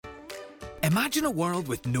Imagine a world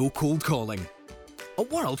with no cold calling. A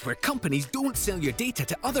world where companies don't sell your data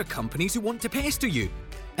to other companies who want to pester you.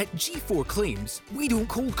 At G4 Claims, we don't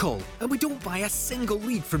cold call and we don't buy a single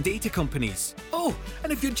lead from data companies. Oh,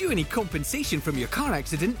 and if you're due any compensation from your car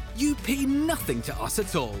accident, you pay nothing to us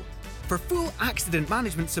at all. For full accident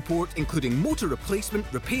management support, including motor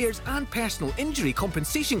replacement, repairs and personal injury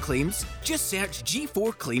compensation claims, just search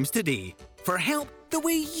G4 Claims today. For help the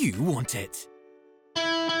way you want it.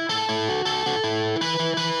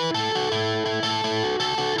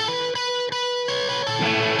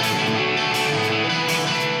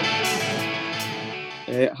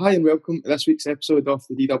 Hi and welcome to this week's episode of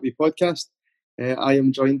the DW podcast. I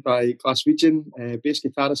am joined by Glaswegian bass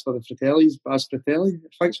guitarist for the Fratellis, Fratellis.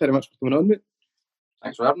 Thanks very much for coming on, mate.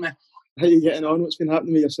 Thanks for having me. How are you getting on? What's been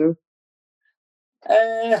happening with yourself?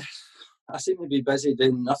 I seem to be busy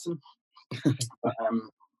doing nothing. But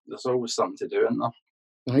there's always something to do, isn't there?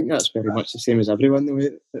 I think that's very much the same as everyone, though,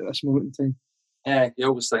 at this moment in time. Yeah, you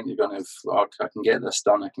always think you're going to, I can get this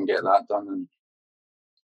done, I can get that done, and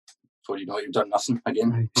before you know it, you've done nothing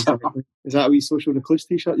again. Is that a wee social recluse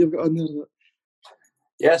t-shirt you've got on there?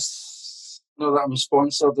 Yes. Not that I'm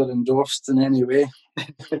sponsored or endorsed in any way.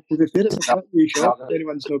 To be fair, it's a wee shop.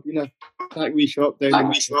 Anyone's not been a wee shop down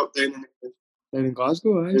in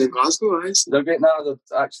Glasgow, aye. They're great now.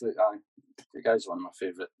 Actually, the guy's one of my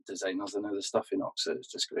favourite designers, and the stuff he knocks out is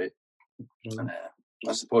just great. And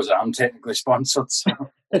I suppose I'm technically sponsored, so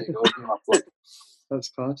there you go. That's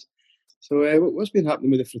class. So what's been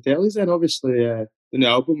happening with the Fratellis then? Obviously, the new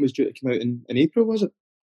album was due to come out in April, was it?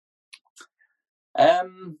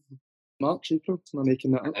 March, April? Am I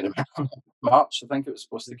making that up? March, I think it was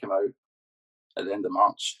supposed to come out at the end of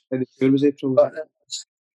March. And the tour was April?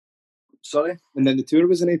 Sorry? And then the tour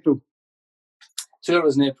was in April? Tour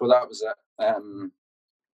was in April, that was it.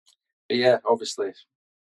 But yeah, obviously,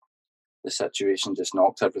 the situation just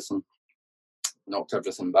knocked everything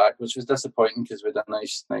back, which was disappointing because we had a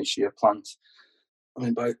nice year planned. I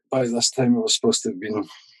mean, by this time we were supposed to have been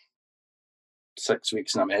 6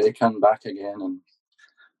 weeks in America and back again, and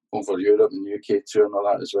over Europe and UK tour and all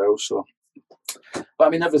that as well. So, but I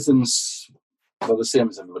mean, everything's the same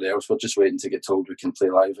as everybody else. We're just waiting to get told we can play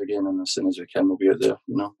live again, and as soon as we can, we'll be out there.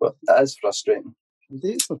 But that is frustrating. The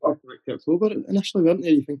dates were back to October initially, weren't they?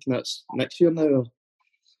 Are you thinking that's next year now? Or?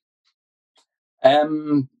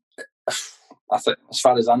 I think, as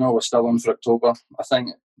far as I know, we're still on for October. I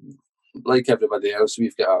think, like everybody else,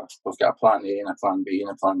 we've got a plan A and a plan B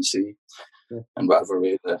and a plan C, and whatever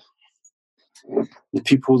way the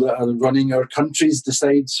people that are running our countries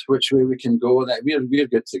decide which way we can go. That we're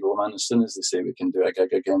good to go, man. As soon as they say we can do a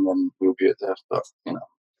gig again, then we'll be out there. But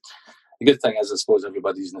the good thing is, I suppose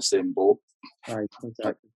everybody's in the same boat. Right,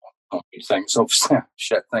 exactly. Not good things, obviously, a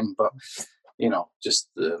shit thing, but just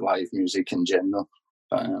the live music in general.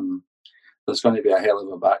 There's going to be a hell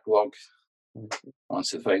of a backlog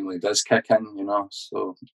once it finally does kick in,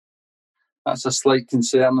 so that's a slight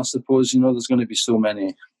concern, I suppose. There's going to be so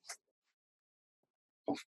many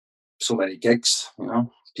gigs,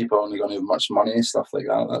 people are only going to have much money, stuff like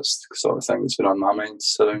that. That's the sort of thing that's been on my mind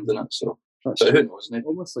surrounding it. So, but who knows?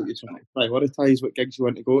 Almost like you're trying to prioritise what gigs you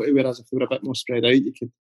want to go to, whereas if they were a bit more spread out, you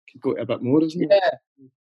could go to a bit more, isn't it? Yeah.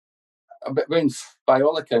 But by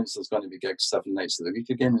all accounts, there's going to be gigs 7 nights of the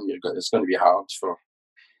week again, and it's going to be hard for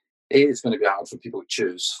people to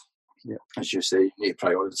choose. Yeah. As you say, you need to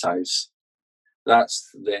prioritise. That's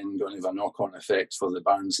then going to have a knock-on effect for the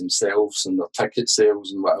bands themselves and their ticket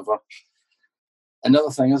sales and whatever.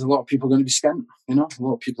 Another thing is, a lot of people are going to be skint. A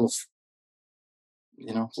lot of people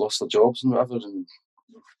have, lost their jobs and whatever, and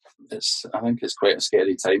I think it's quite a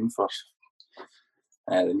scary time for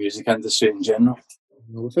the music industry in general.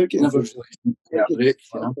 Without getting never really get a break,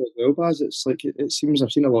 it's like it seems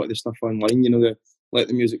I've seen a lot of the stuff online. The let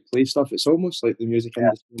the music play stuff. It's almost like the music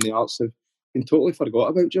industry and the arts have been totally forgot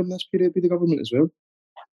about during this period by the government as well.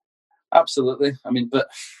 Absolutely. I mean, but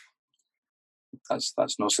that's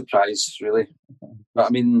no surprise really. But I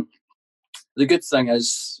mean, the good thing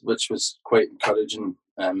is, which was quite encouraging,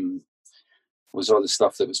 was all the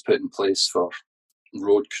stuff that was put in place for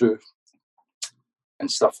road crew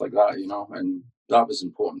and stuff like that. And that was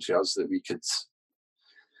important to us, that we could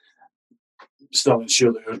still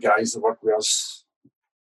ensure that our guys that work with us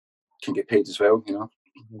can get paid as well,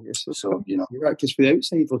 So, because for the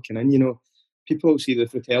outside looking in, people see the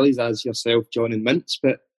Fratellis as yourself, John and Mince,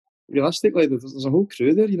 but realistically, there's a whole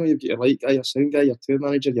crew there. You've got your light guy, your sound guy, your tour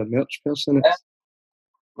manager, your merch person.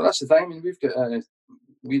 Well, that's the thing. I mean, we've got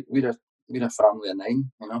we're a family of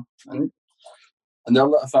 9, and they're a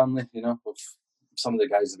little family, of some of the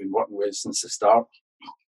guys I've been working with since the start.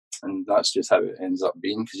 And that's just how it ends up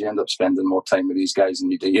being, because you end up spending more time with these guys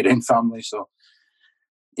than you do your own family. So,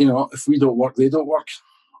 you know, if we don't work, they don't work.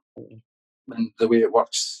 And the way it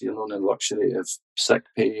works, you're not in the luxury of sick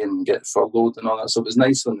pay and get furloughed and all that. So it was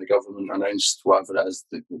nice when the government announced whatever it is,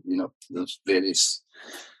 that, you know, there's various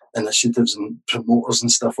initiatives and promoters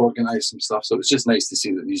and stuff organised some stuff. So it was just nice to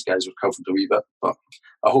see that these guys were covered a wee bit. But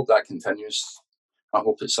I hope that continues. I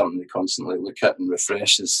hope it's something they constantly look at and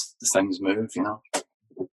refresh as the things move, you know.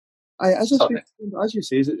 As you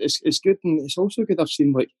say, it's good, and it's also good. I've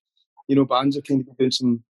seen, like, you know, bands are kind of doing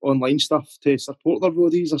some online stuff to support their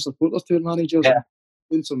roadies or support their tour managers, and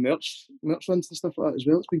doing some merch runs and stuff like that as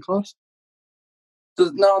well. It's been class.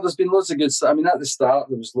 There's been loads of good stuff. I mean, at the start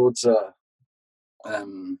there was loads of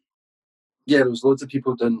there was loads of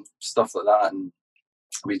people doing stuff like that, and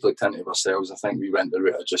we looked into it ourselves. I think we went the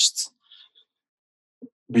route of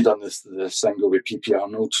we done the single with PP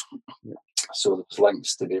Arnold, so there was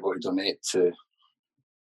links to be able to donate to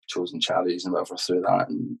chosen charities and whatever through that,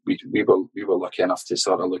 and we were lucky enough to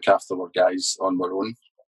sort of look after our guys on our own,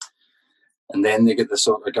 and then they get the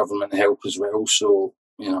sort of government help as well. So,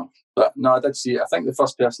 you know, but no, I did see it. I think the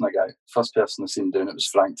first person I seen doing it was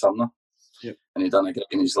Frank Turner. Yep. And he done a gig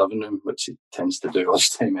in his living room, which he tends to do all the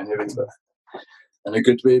time anyway, but in a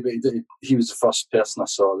good way. But he was the first person I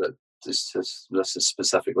saw that this is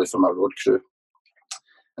specifically from our road crew,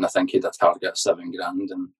 and I think he had a target of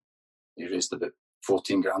 $7,000, and he raised about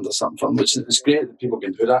 14 grand or something from, which is great that people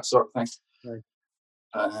can do that sort of thing.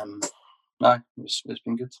 Right. It's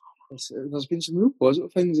been good. There's been some real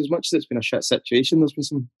positive things. As much as it's been a shit situation, there's been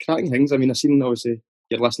some cracking things. I mean, I've seen, obviously,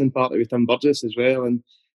 your listening party with Tim Burgess as well, and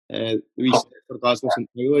we set for Glasgow St.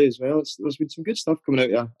 Pauli as well. There's been some good stuff coming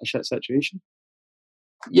out of a shit situation.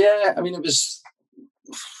 Yeah, I mean,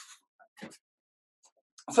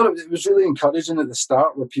 I thought it was really encouraging at the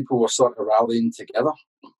start, where people were sort of rallying together.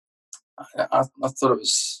 I thought it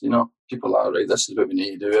was, you know, people are right, this is what we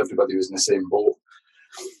need to do. Everybody was in the same boat.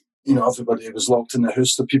 You know, everybody was locked in the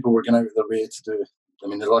house, so people were going out of their way to do. I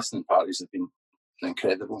mean, the listening parties have been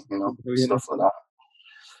incredible, you know, stuff like that.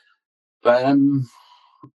 But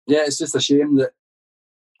it's just a shame that,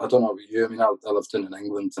 I don't know about you, I mean, I lived in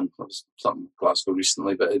England, and I was something in Glasgow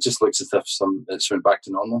recently, but it just looks as if it's went back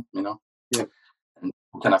to normal, you know. Yeah. And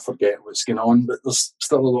you kind of forget what's going on, but there's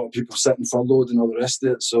still a lot of people sitting furloughed and all the rest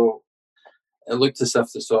of it, so it looked as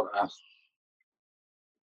if the sort of, I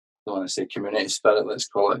don't want to say community spirit, let's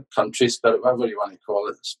call it country spirit, whatever you want to call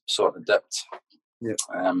it, sort of dipped. Yeah.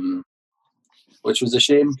 Which was a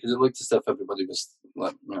shame, because it looked as if everybody was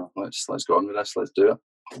like, you know, let's go on with this, let's do it.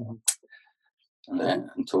 Mm-hmm. And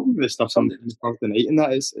until the stuff on Thursday night, and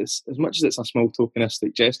that is as much as it's a small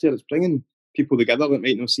tokenistic gesture, it's bringing people together that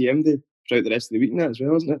might not see him throughout the rest of the week now as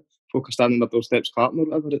well, isn't it? Folk are standing on their doorsteps clapping or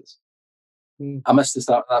whatever. I missed the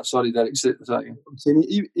start of that. Sorry, Derek. I'm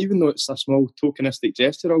saying, even though it's a small tokenistic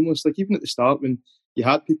gesture, almost like even at the start when you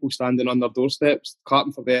had people standing on their doorsteps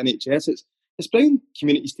clapping for the NHS, it's bringing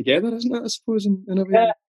communities together, isn't it? I suppose in a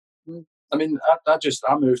way. Yeah. I mean,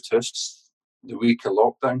 I moved house the week of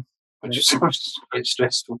lockdown, which was quite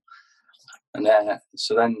stressful, and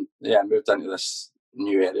so then I moved into this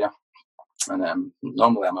new area. And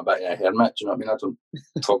normally I'm a bit of a hermit, do you know what I mean? I don't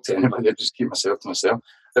talk to anybody, I just keep myself to myself.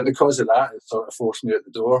 But because of that, it sort of forced me out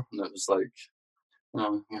the door, and it was like,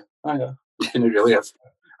 you can really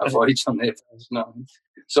avoid your neighbours. You know?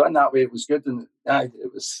 So in that way, it was good, and it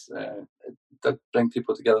did bring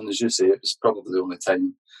people together. And as you say, it was probably the only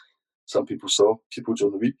time some people saw people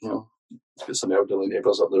during the week. You know, got some elderly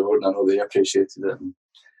neighbours up the road, and I know they appreciated it. And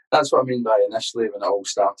that's what I mean by initially when it all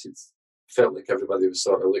started. Felt like everybody was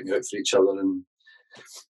sort of looking out for each other, and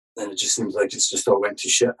then it just seems like it's just all went to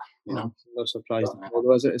shit, you know. No surprise at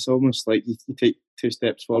all, is it? It's almost like you take 2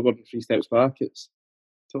 steps forward and 3 steps back. It's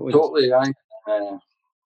totally. You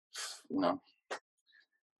know,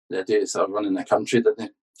 the idea of running the country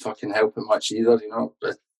didn't fucking help it much either, you know.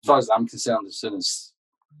 But as far as I'm concerned, as soon as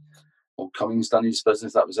old Cummings done his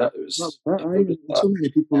business, that was it. It was so many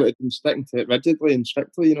people that had been sticking to it rigidly and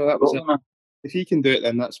strictly, you know. That was it. If he can do it,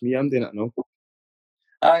 then that's me. I'm doing it now.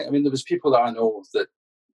 I mean, there was people that I know that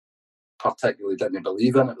particularly didn't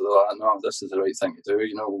believe in it. They were like, no, this is the right thing to do.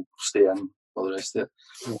 You know, we'll stay in for the rest of it.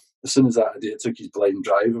 Yeah. As soon as that idea took his blind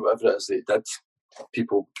drive or whatever it is that it did,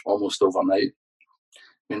 people almost overnight.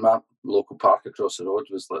 I mean, my local park across the road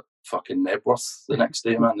was like fucking Nebworth the next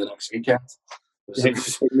day, man, the next weekend.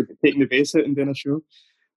 Taking the bass out and doing a show.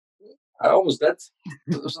 I almost did.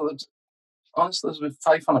 Honestly, there was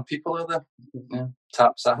 500 people out there.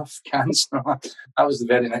 Taps off, cans. That was the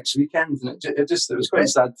very next weekend, and it was quite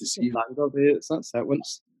sad to see. That's it.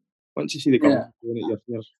 Once you see the government doing it,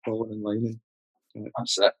 you're falling in line.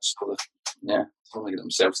 That's it. So it's only got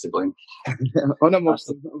themselves to blame. On a more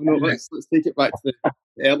note, let's take it back to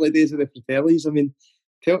the early days of the Fratellis. I mean,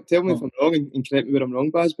 tell me if I'm wrong and correct me where I'm wrong,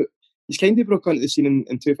 Baz, but you kind of broke onto the scene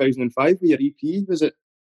in 2005 with your EP. Was it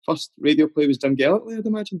first radio play was Jim Gellatly, I'd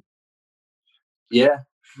imagine? Yeah.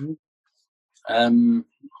 That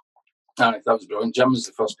was brilliant. Jim was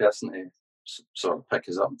the first person to sort of pick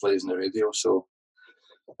us up and play us on the radio, so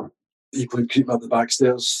he played Creeping Up The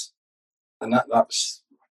Backstairs, and that was,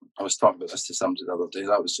 I was talking about this to somebody the other day,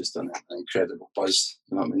 that was just an incredible buzz,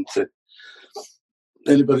 you know what I mean? To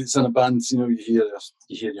anybody that's in a band, you know, you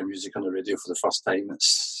hear your music on the radio for the first time,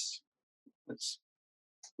 it's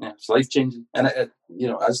life-changing, and it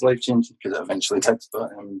is life-changing, because it eventually did,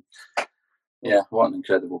 but what an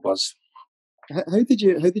incredible buzz. How did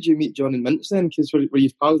you meet John and Mince then? Because were you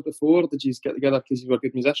pals before? Did you get together because you were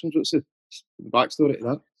good musicians? What's the backstory to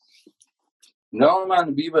that? No,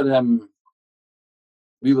 man, we were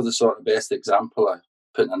the sort of best example of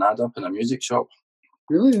putting an ad up in a music shop.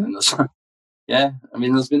 Really? Yeah. I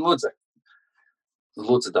mean, there's been loads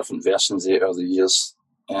of different versions of it over the years.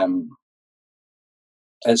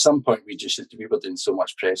 At some point, we were doing so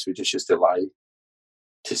much press, we just used to lie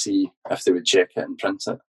to see if they would check it and print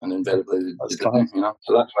it, and invariably they didn't, you know.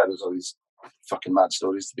 So that's why there's all these fucking mad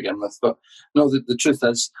stories to begin with. But no, the truth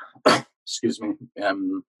is, excuse me,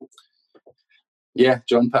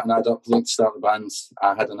 John put an ad up, linked to start the band.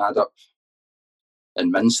 I had an ad up,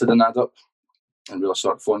 and Mince had an ad up, and we all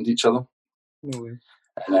sort of phoned each other. No way.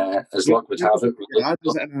 And as luck would have it,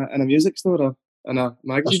 was it in a music store or in a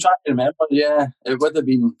magazine? I was trying to remember. Yeah, it would have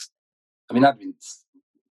been. I mean, I'd been,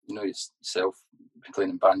 you know, yourself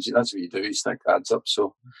playing in bands. That's what you do. You stick ads up.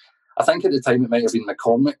 So I think at the time it might have been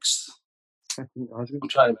McCormick's. I'm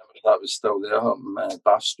trying to remember if that was still there up in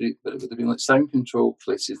Bath Street, but it would have been like Sound Control,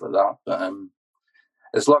 places like that. But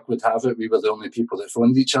as luck would have it, we were the only people that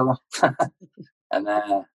phoned each other. And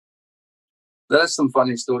there is some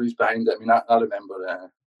funny stories behind it. I mean, I remember,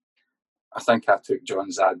 I think I took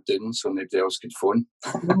John's ad down so nobody else could phone.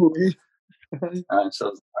 No way.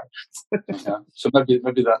 So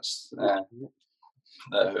maybe that's how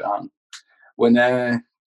it happened. When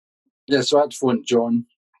so I'd phoned John.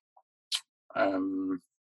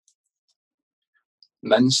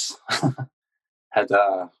 Mince had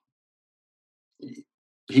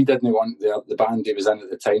he didn't want the band he was in at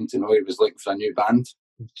the time to know he was looking for a new band.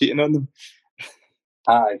 Cheating on them.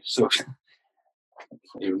 Aye, so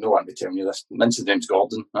you know what I'm telling you this. Mince's name's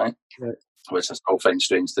Gordon, right? Which I still find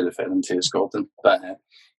strange to refer him to as Gordon. But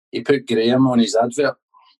he put Graham on his advert.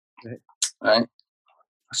 Right?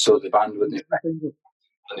 So the band wouldn't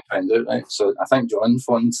find out, right? So I think John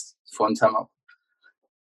phoned him up.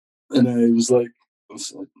 And he was like,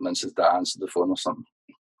 Mince's dad answered the phone or something.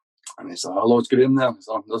 And he's like, hello, it's Graham there. He's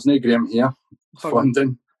like, there's no Graham here. Phoned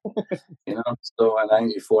in. You know, so and then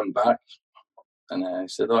he phoned back. And I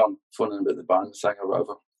said, I'm phoning about the band thing or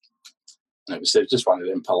whatever. And it was just one of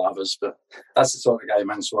them palavers, but that's the sort of guy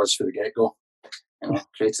Mince was for the get-go. You know,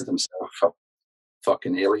 created himself a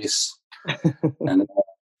fucking alias. And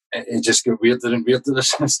it just got weirder and weirder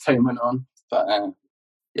as time went on. But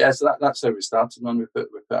so that's how we started, man. We put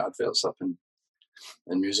adverts up in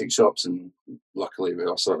music shops, and luckily we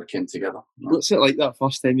all sort of came together. What's it like that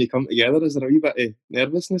first time you come together? Is there a wee bit of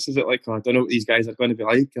nervousness? Is it like, I don't know what these guys are going to be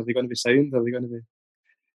like? Are they going to be sound? Are they going to be...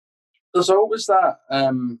 There's always that.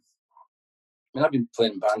 I mean, I've been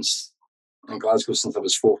playing bands in Glasgow since I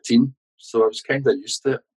was 14, so I was kind of used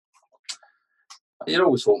to it. You're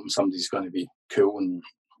always hoping somebody's going to be cool and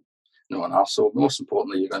no an arsehole. Most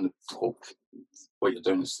importantly, you're going to hope what you're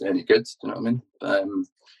doing is any good. Do you know what I mean?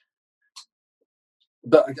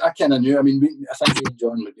 But I kind of knew. I mean, I think me and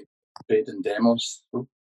John would be trading demos.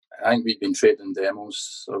 I think we'd been trading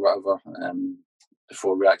demos or whatever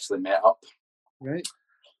before we actually met up. Right.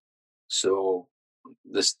 So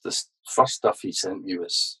this first stuff he sent me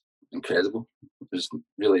was incredible. It was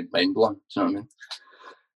really mind blowing. Do you know what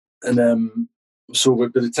I mean? And so by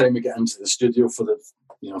the time we get into the studio for the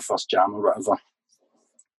first jam or whatever,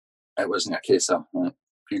 it wasn't a case of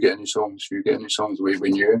you get any songs. We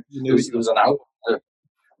knew it was an album.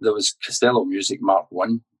 There was Costello Music Mark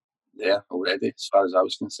 1 there already, as far as I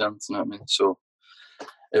was concerned. You know what I mean? So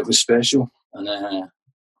it was special. And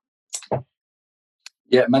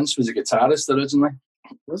Mince was a guitarist originally.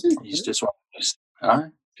 Was he? He's just one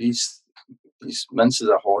of these. Mince is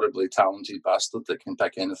a horribly talented bastard that can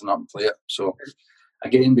pick anything up and play it. So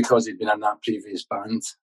again, because he'd been in that previous band,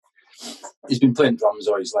 he's been playing drums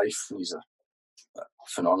all his life, and he's a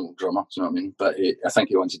phenomenal drummer. Do you know what I mean? But I think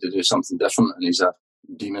he wanted to do something different, and he's a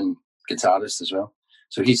demon guitarist as well.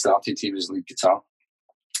 So he was lead guitar,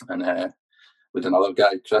 and with another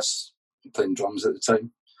guy, Chris, playing drums at the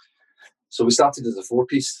time. So we started as a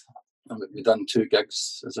 4-piece, and we done 2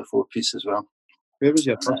 gigs as a 4-piece as well. Where was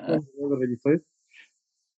your first one? Where you played?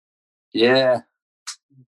 Yeah,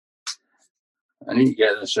 I need to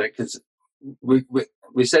get this right, because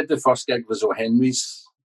we said the first gig was O'Henry's,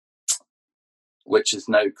 which is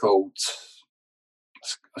now called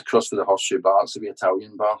across for the Horseshoe Bar. It's a wee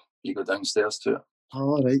Italian bar. You go downstairs to it.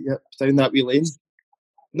 Oh, right, yep. Down that wee lane.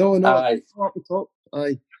 No, Aye. Up the top.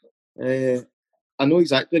 Aye. I know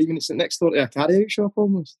exactly where you mean. It's next door to a carry-out shop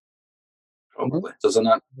almost. Probably. There's an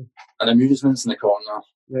amusements in the corner.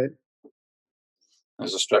 Right.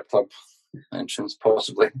 There's a strip club entrance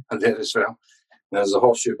possibly there as well. And there's a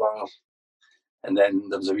Horseshoe Bar. And then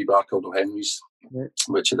there was a wee bar called O'Henry's, right,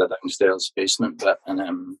 which had a downstairs basement bit.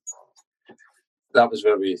 And that was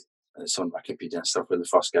where it's on Wikipedia and stuff, where the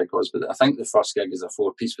first gig was. But I think the first gig as a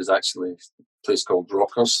 4-piece was actually a place called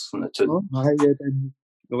Rockers in the Toon. Oh, aye, yeah,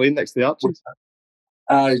 the lane next to the Arches.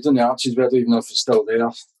 He's done the Arches, but I don't even know if it's still there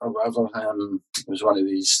or whatever. It was one of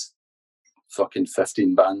these fucking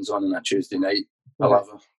 15 bands on a Tuesday night. I love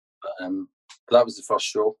it. But that was the first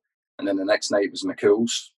show. And then the next night was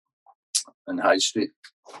McCool's in High Street,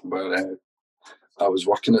 where I was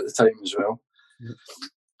working at the time as well. Yeah.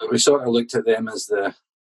 But we sort of looked at them as the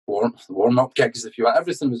warm-up gigs, if you want.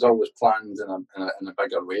 Everything was always planned in a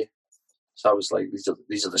bigger way. So I was like,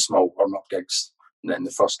 these are the small warm-up gigs. And then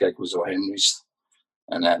the first gig was O'Henry's.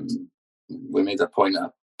 And we made a point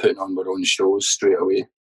of putting on our own shows straight away.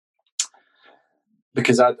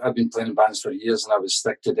 Because I'd been playing in bands for years, and I was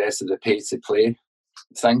sick to death of the pay-to-play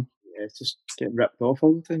thing. Yeah, it's just getting ripped off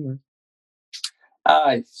all the time, man.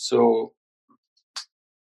 Aye, so,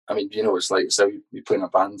 I mean, you know, it's like, so you play in a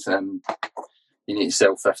band, and you need to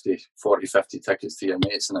sell 50 tickets to your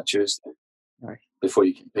mates on a Tuesday. Aye. Before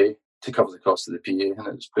you can pay to cover the cost of the PA.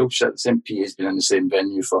 And it's bullshit. The same PA's been in the same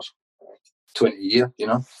venue for 20 years, you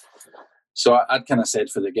know. So I'd kind of said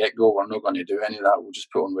for the get-go, we're not going to do any of that. We'll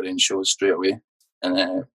just put on our own shows straight away.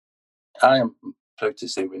 And I am proud to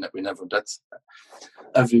say we never did.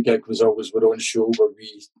 Every gig was always our own show where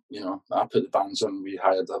we, you know, I put the bands on,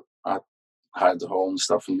 I hired the hall and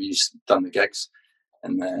stuff, and we done the gigs.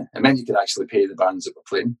 And it meant you could actually pay the bands that were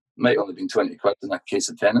playing. It might only been 20 quid in a case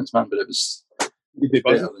of tenants, man, but it was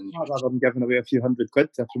better than rather than giving away a few £100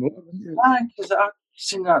 to a promoter, wouldn't you? Aye, because I've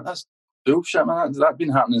seen that. That's bullshit, man. That's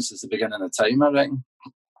been happening since the beginning of time, I reckon.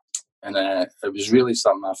 And it was really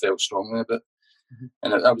something I felt strongly about. Mm-hmm.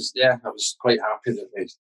 And I was quite happy that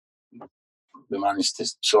we managed to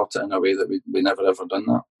sort it in a way that we never ever done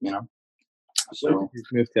that, you know. So when did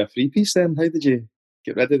you move to a 3-piece then? How did you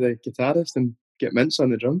get rid of the guitarist and get Mince on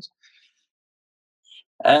the drums?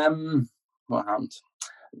 What happened?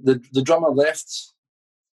 The drummer left,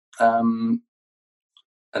 and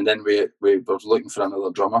then we were looking for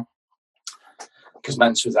another drummer because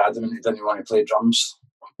Mince was adamant he didn't want to play drums.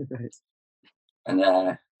 Right.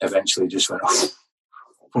 And eventually just went off.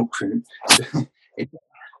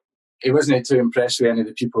 He wasn't too impressed with any of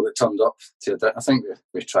the people that turned up to it. I think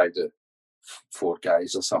we tried 4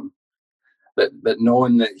 guys or something. But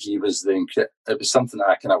knowing that he was it was something that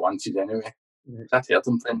I kind of wanted anyway. Right. I'd heard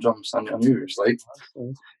him playing drums, and I knew it was like.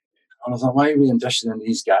 And I thought, why are we auditioning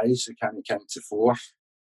these guys who can't count to 4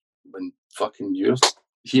 when fucking you're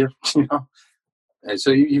here, you know?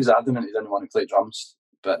 So he was adamant he didn't want to play drums,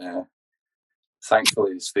 but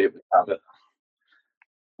thankfully his fate would have it.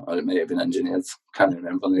 Or it may have been engineered, can't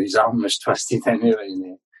remember. His arm was twisted anyway,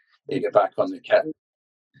 and he got back on the kit.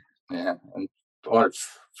 Yeah, and for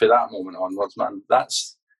that moment onwards, man,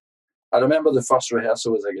 I remember the first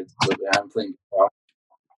rehearsal was I'm playing guitar,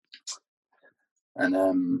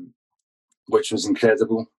 and which was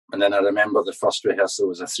incredible. And then I remember the first rehearsal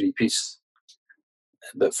was a 3-piece.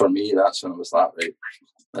 But for me, that's when I was like, right,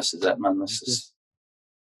 this is it, man. This is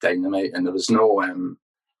dynamite. And there was no.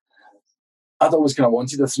 I'd always kind of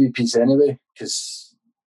wanted a 3-piece anyway, because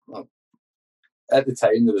at the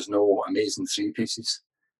time there was no amazing 3-pieces.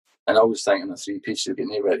 And I was thinking a 3-piece, you've got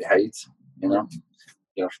nowhere to hide, you know.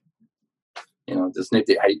 There's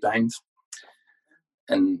nobody to hide behind.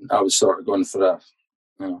 And I was sort of going for a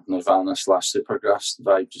Nirvana / Supergrass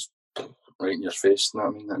vibe, just right in your face, you know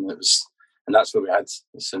what I mean? And that's what we had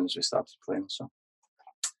as soon as we started playing. So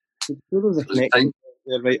there was a connection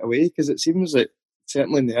there right away, because it seems like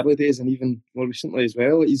certainly in the early days and even more recently as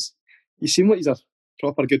well, you seem like he's a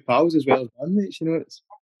proper good pals as well as bandmates, you know. It's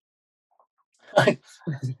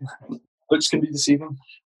which can be deceiving.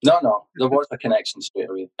 No, there was a connection straight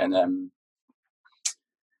away, and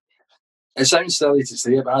it sounds silly to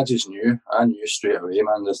say it, but I knew straight away,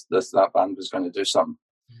 man, that band was going to do something,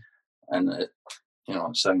 and it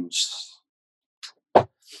sounds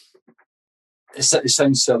it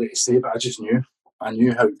sounds silly to say, but I just knew. I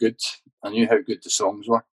knew how good the songs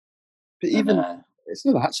were. But even it's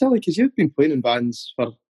not that silly, because you've been playing in bands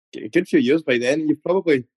for a good few years by then. You've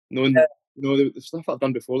probably known, the stuff I've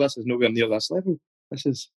done before this is nowhere near this level. This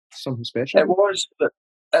is something special. It was, but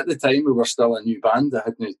at the time we were still a new band. I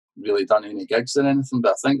hadn't really done any gigs or anything,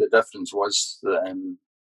 but I think the difference was that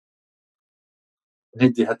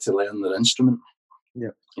they had to learn their instrument.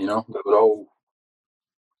 Yeah. You know, we were all,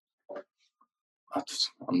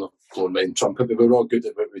 I'm not blowing my own trumpet, but we were all good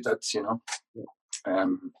at what we did, you know. Yeah.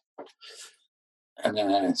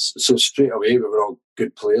 So straight away we were all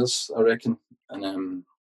good players, I reckon. And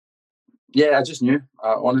I just knew.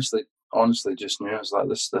 I honestly just knew. I was like,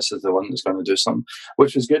 this is the one that's going to do something,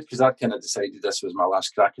 which was good, because I kind of decided this was my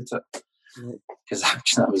last crack at it. Because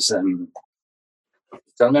I was, I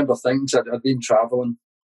remember thinking, I'd been travelling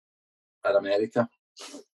in America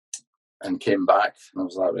and came back, and I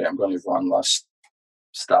was like, right, I'm going to have one last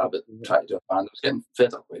stab at trying to do a band. I was getting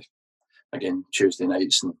fed up with, again, Tuesday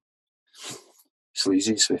nights and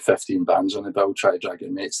sleazies with 15 bands on the bill, try to drag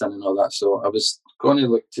your mates in and all that. So I was going to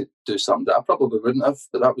look to do something that I probably wouldn't have,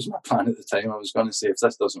 but that was my plan at the time. I was going to say, if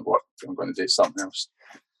this doesn't work, I'm going to do something else.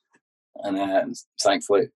 And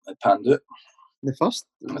thankfully it panned out. The first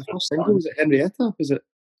single, was it Henrietta?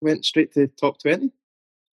 Went straight to top 20?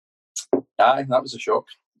 Aye, that was a shock.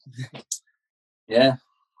 Yeah,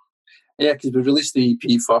 because we released the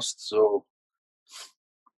EP first, so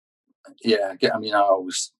yeah. I mean, I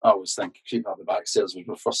always think Creeping Up The Backstairs was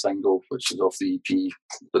my first single, which was off the EP,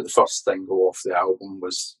 but the first single off the album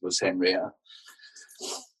was Henrietta.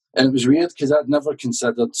 And it was weird, because I'd never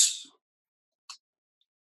considered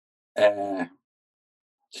the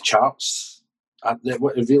charts.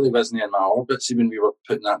 It really wasn't in my orbit, see, when we were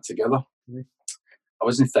putting that together. I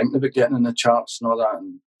wasn't thinking about getting in the charts and all that.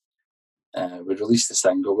 And we released the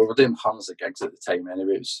single. We were doing hundreds of gigs at the time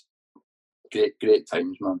anyway. It was great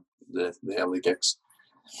times, man, the early gigs.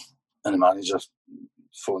 And the manager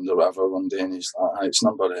phoned or whatever one day, and he's like, it's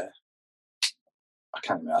number, I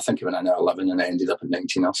can't remember, I think he went in at 11 and it ended up at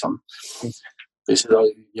 19 or something. He said, oh,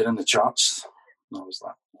 you're in the charts. And I was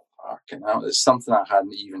like, fucking hell, it's something I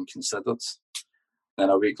hadn't even considered. Then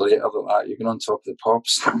a week later, you're going on Top of the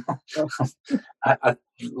Pops. I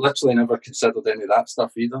literally never considered any of that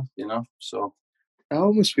stuff either, you know. So I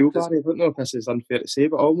almost feel, Barry, I don't know if this is unfair to say,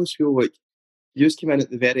 but I almost feel like you just came in at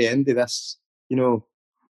the very end of this, you know,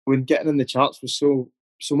 when getting in the charts was so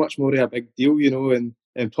much more of a big deal, you know, and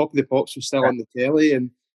Top of the Pops was still on the telly, and,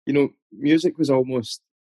 you know, music was almost,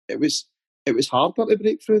 it was harder to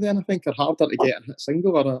break through then, I think, or harder to get a hit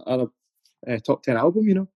single or a top 10 album,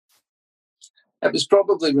 you know. It was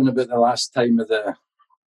probably when about the last time of the...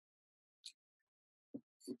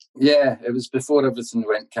 Yeah, it was before everything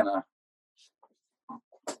went kind of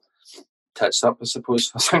tits up, I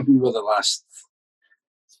suppose. I think we were the last...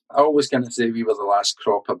 I always kind of say we were the last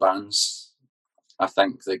crop of bands, I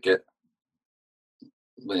think, that get...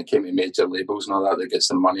 When it came to major labels and all that, they get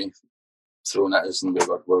some money thrown at us, and we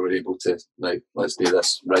were able to, like, let's do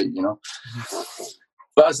this right, you know.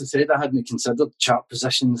 But as I said, I hadn't considered chart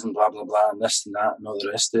positions and blah, blah, blah, and this and that and all the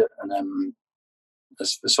rest of it. And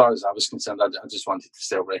as far as I was concerned, I just wanted to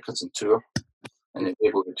sell records and tour and be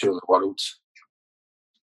able to tour the world.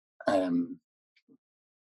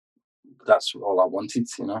 That's all I wanted,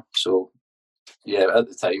 you know. So, yeah, at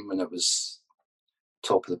the time when it was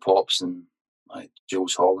Top of the Pops and like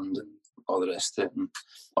Jools Holland and all the rest of it, and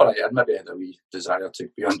all right, I'd maybe had a wee desire to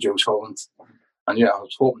be on Jools Holland. And yeah, I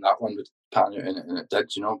was hoping that one would pan out, and it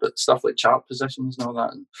did, you know. But stuff like chart positions and all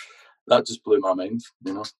that, and that just blew my mind,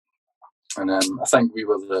 you know. And I think we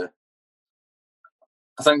were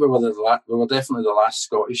definitely the last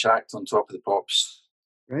Scottish act on Top of the Pops.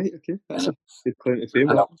 Right. Okay. That's a good claim to fame.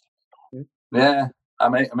 Yeah, I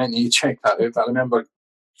might need to check that out. But I remember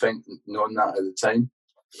knowing that at the time.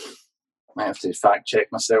 Might have to fact check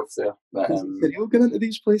myself there. But did you all get into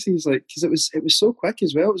these places, like, because it was so quick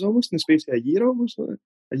as well? It was almost in the space of a year, almost like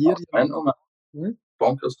a year. Mental, man. Right.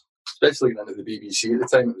 Bonkers. Especially going into the BBC at the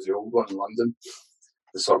time. It was the old one in London,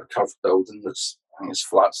 the sort of curved building that's, I think it's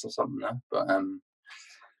flats or something now. But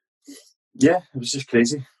yeah, it was just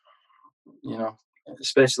crazy, you know.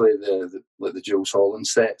 Especially the Jools Holland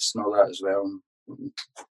sets and all that as well. And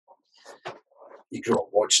you grew up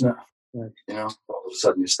watching it, right. You know. All of a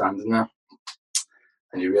sudden you're standing there.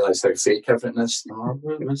 And you realise how fake everything is.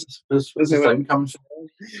 Where's the sound coming from?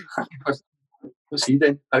 What's he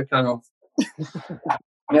doing? How can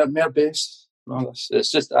I more bass? No,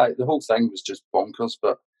 it's just the whole thing was just bonkers.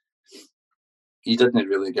 But you didn't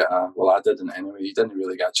really get I didn't anyway. You didn't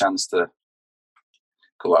really get a chance to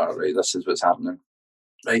go, all right, this is what's happening.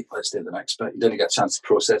 right, let's do the next bit. You didn't get a chance to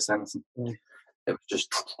process anything. Yeah. It was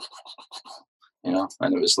just,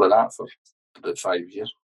 and it was like that for about 5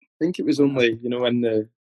 years. I think it was only, in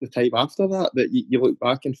the time after that you look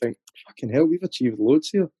back and think, fucking hell, we've achieved loads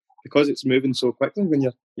here, because it's moving so quickly when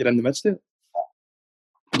you're in the midst of it.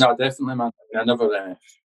 No, definitely, man. I never.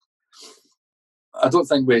 I don't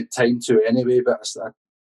think we had time to anyway, but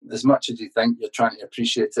as much as you think, you're trying to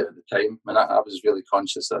appreciate it at the time. And I was really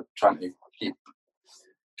conscious of trying to keep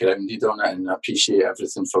grounded on it and appreciate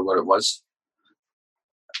everything for what it was.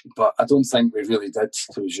 But I don't think we really did,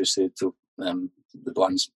 as you said, till the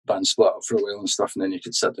band split up for a while and stuff, and then you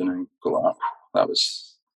could sit down and go like that. That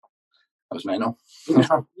was mental.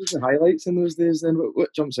 What was the highlights in those days then?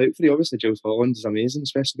 What jumps out for you? Obviously, Jools Holland is amazing,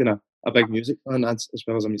 especially being a big music fan as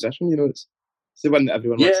well as a musician. It's the one that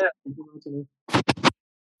everyone wants to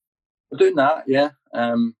We're doing that, yeah.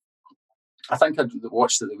 I think I'd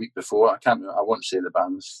watched it the week before. I won't say the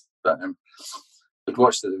bands, but I'd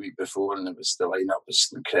watched it the week before, and the lineup was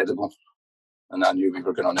incredible. And I knew we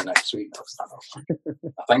were going on the next week.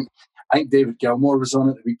 I think David Gilmour was on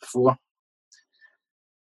it the week before.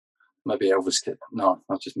 Maybe Elvis. No,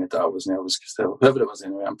 I just made that up. It wasn't Elvis Costello. Whoever it was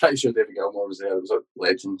anyway. I'm pretty sure David Gilmour was there. It was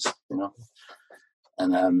legends,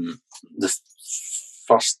 And the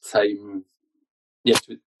first time, yes,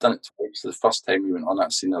 we'd done it twice. So the first time we went on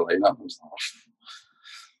that, seen the lineup, I was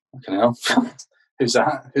like, fucking hell. Who's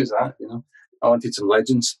that? I wanted some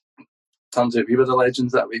legends. Turns out we were the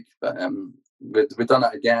legends that week. But we'd done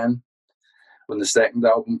it again when the second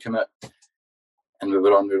album came out, and we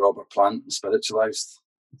were on with Robert Plant and Spiritualized.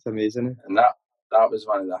 It's amazing. And that was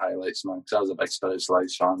one of the highlights, man, because I was a big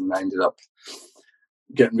Spiritualized fan, and I ended up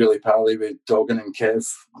getting really pally with Doggin and Kev,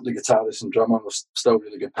 the guitarist and drummer. We're still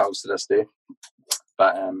really good pals to this day.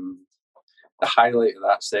 But the highlight of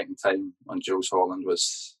that second time on Jools Holland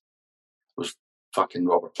was fucking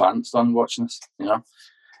Robert Plant on watching us,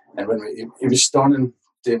 And when he was stunning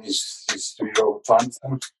doing his Robert Plant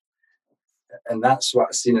thing. And that's what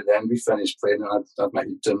I seen at the end. We finished playing, and I'd met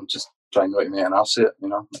him just trying not to make an ass of it,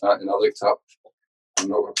 And I looked up, and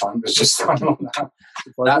Robert Plant was just stunning on that.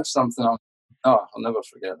 That's something I'll never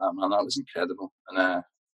forget that, man. That was incredible. And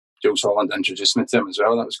Jools Holland introduced me to him as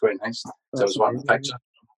well. That was quite nice. So I was wanting a picture.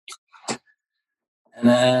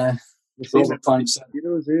 And Robert Plant said,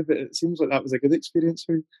 but it seems like that was a good experience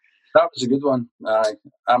for you. That was a good one.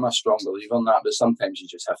 I'm a strong believer in that, but sometimes you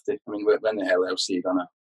just have to. I mean, when the hell else are you going to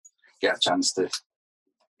get a chance to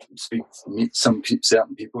meet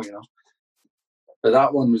certain people, But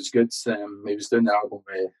that one was good. He was doing the album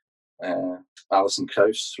with Alison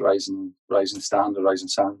Krauss, Rising Stand or Rising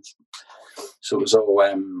Sand. So it was all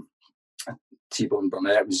T-Bone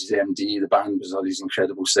Burnett was his MD. The band was all these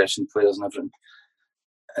incredible session players and everything.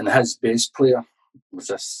 And his bass player was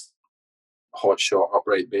this hotshot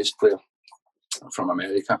upright bass player from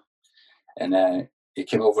America. And he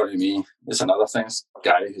came over to me. There's another thing. This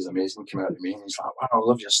guy who's amazing came out to me, and he's like, "Wow, I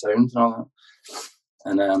love your sound and all that."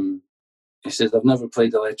 And he says, "I've never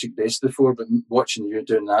played electric bass before, but watching you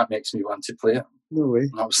doing that makes me want to play it." No way.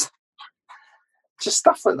 And I was just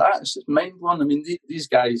stuff like that. It's just mind blowing. I mean, these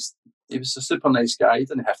guys. He was a super nice guy. He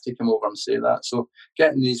didn't have to come over and say that. So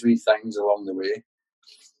getting these wee things along the way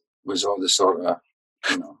was all the sort of,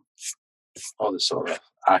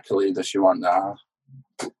 accolade, if you want that.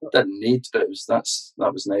 Didn't need, but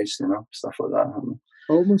that was nice, stuff like that.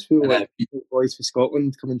 I almost feel like boys from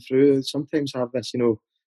Scotland coming through sometimes have this,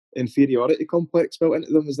 inferiority complex built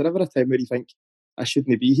into them. Is there ever a time where you think, I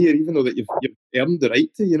shouldn't be here, even though that you've earned the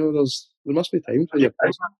right to? There must be times for you.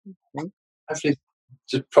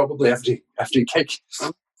 Probably every gig.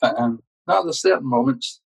 But, no, there's certain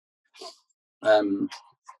moments.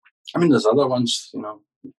 There's other ones,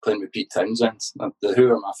 playing with Pete Townsend. The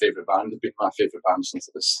Who are my favourite band. They've been my favourite band since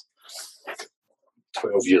I was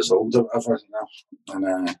 12 years old or whatever,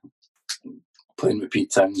 And playing with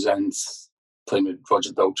Pete Townsend, playing with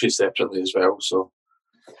Roger Daltrey separately as well. So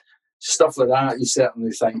stuff like that, you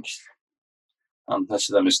certainly think, this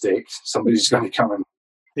is a mistake. Somebody's going to come and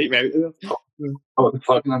take me out of there. The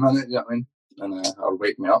plug in a minute, you know what I mean? And or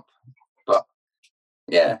wake me up. But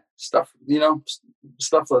yeah, stuff like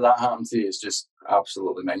that happened to you is just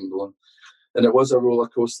absolutely mind blowing. And it was a roller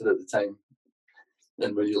coaster at the time.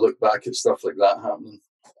 And when you look back at stuff like that happening,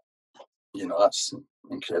 that's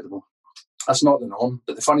incredible. That's not the norm.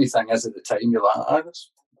 But the funny thing is, at the time, you're like,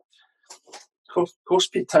 of course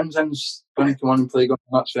Pete Townsend's going to come on and play Going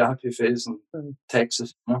Nuts for Happy Face in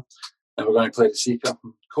Texas, and we're going to play the Seeker.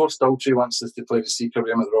 Of course, Daltrey wants us to play the Seeker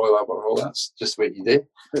with him at the Royal Albert Hall. That's just what you do.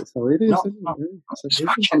 It's hilarious.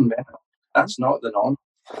 That's not the norm.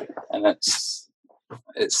 And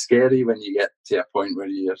it's scary when you get to a point where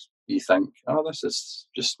you think, oh, this is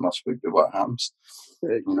just must be what happens.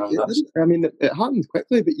 You know, I mean, it happened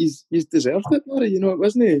quickly, but he's deserved it, Murray. You know, it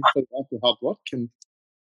wasn't he for the hard work, and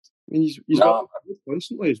I mean, he's worked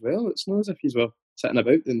constantly as well. It's not as if he's were sitting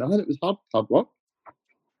about doing nothing. It was hard work.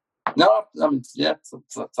 No, I mean, yeah.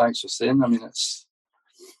 Thanks for saying. I mean, it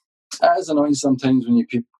is annoying sometimes when you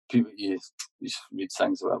read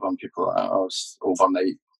things about and people are like, oh, it's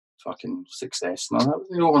overnight fucking success. No, that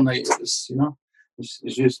wasn't overnight. It was, you know, it's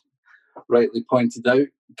just rightly pointed out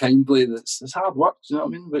kindly that it's hard work. Do you know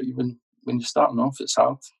what I mean? But even when you're starting off, it's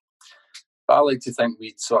hard. But I like to think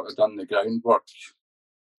we'd sort of done the groundwork,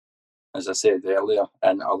 as I said earlier,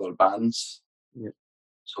 in other bands. Yeah.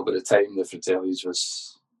 So by the time the Fratellis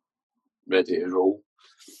was ready to roll,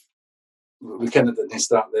 we kind of didn't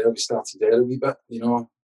start there. We started there a wee bit, you know.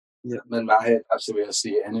 Yeah. In my head, that's the way I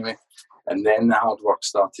see it anyway. And then the hard work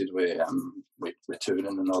started with touring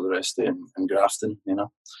and all the rest of it, and grafting, you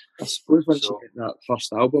know. I suppose once you get that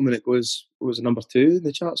first album and it goes, what was it, number 2 in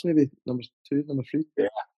the charts, maybe number 2, number 3. Yeah.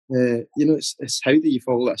 You know, it's how do you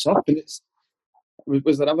follow this up? And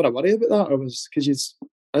was there ever a worry about that, or was because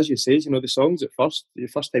as you say, you know, the songs at first, the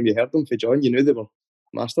first time you heard them for John, you knew they were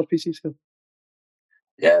masterpieces.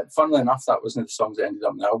 Yeah, funnily enough, that wasn't the songs that ended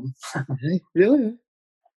up in the album. Really?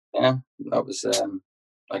 Yeah, that was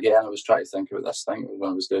again. I was trying to think about this thing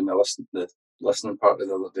when I was doing the listening part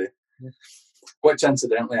the other day. Yeah. Which,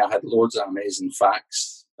 incidentally, I had loads of amazing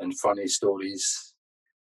facts and funny stories,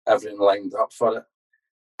 everything lined up for it,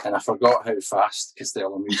 and I forgot how fast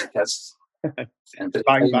Costello music is. And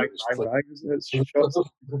bang, it's short.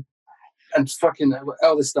 And fucking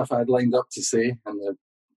all the stuff I had lined up to say, and the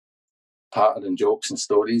pattern and jokes and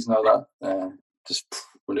stories and all that, just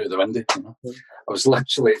went out the window. You know? I was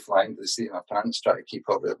literally flying to the seat of my pants trying to keep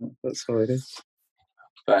up with it. That's hilarious.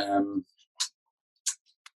 But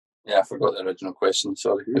yeah, I forgot the original question.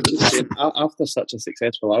 Sorry. After such a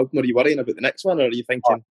successful album, are you worrying about the next one, or are you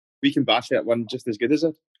thinking we can bash that one just as good as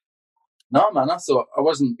it? No, man. I thought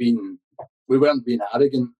we weren't being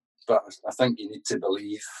arrogant, but I think you need to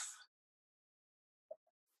believe.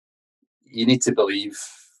 You need to believe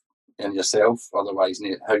in yourself, otherwise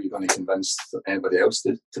how are you going to convince anybody else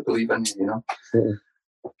to believe in you, you know? Yeah.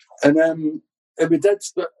 And we did,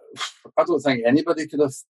 but I don't think anybody could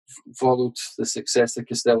have followed the success of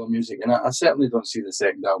Costello music, and I certainly don't see the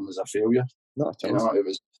second album as a failure. Not at all. You know, it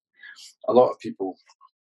was a lot of people,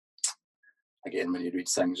 again, when you read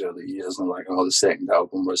things over the years and like, oh, the second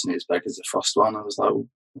album wasn't as big as the first one, I was like, well,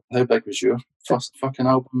 how big was your first fucking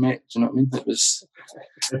album, mate? Do you know what I mean?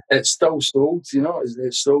 It's still sold, you know,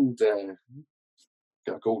 it sold,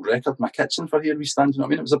 got a gold record in my kitchen for Here We Stand, you know what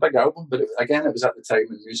I mean? It was a big album, but it was at the time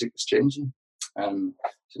when music was changing.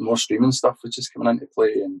 More streaming stuff which is coming into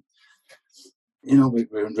play, and, you know, we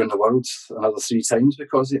went around the world another 3 times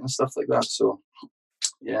because of it and stuff like that. So,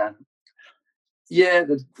 yeah,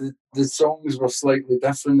 the songs were slightly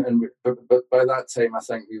different, and but by that time I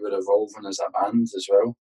think we were evolving as a band as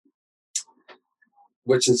well,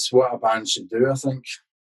 which is what a band should do. I think.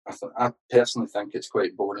 I personally think it's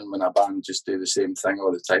quite boring when a band just do the same thing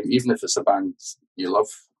all the time, even if it's a band you love.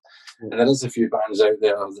 And there is a few bands out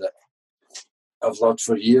there that I've loved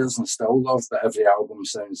for years and still love, but every album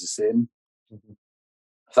sounds the same. Mm-hmm.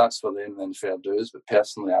 If that's for them, then fair dues. But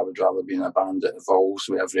personally, I would rather be in a band that evolves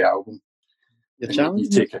with every album. You're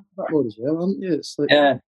challenging you take a bit more as well, aren't you? It's like,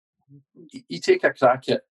 yeah, you take a crack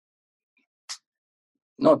at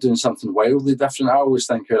not doing something wildly different. I always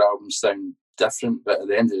think our albums sound different, but at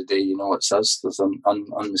the end of the day, you know, it's us. There's an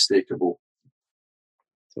unmistakable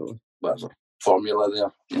formula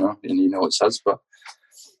there, you know, and you know it's us, but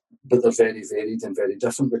they're very varied and very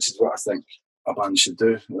different, which is what I think a band should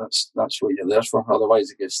do. That's what you're there for.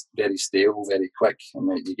 Otherwise, it gets very stale, very quick, and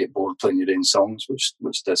then you get bored playing your own songs,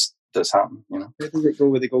 which does happen, you know. How does it go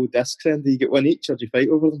with the gold discs then? Do you get one each, or do you fight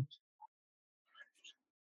over them?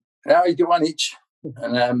 Yeah, you get one each,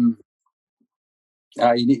 and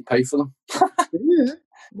you need to pay for them. Yeah,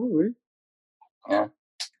 no way. Yeah,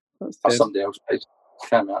 or somebody else pays.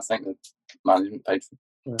 I think the management paid for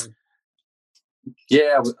them. Right.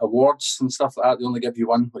 Yeah, awards and stuff like that, they only give you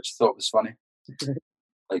one, which I thought was funny.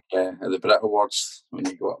 Like at the Brits Awards, when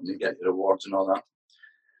you go up and you get your awards and all that,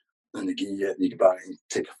 and they give you go back and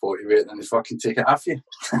take a photo with it, and then they fucking take it off you.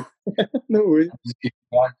 No way.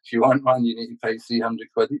 If you want one, you need to pay 300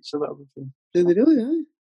 quid each or whatever. Do they really?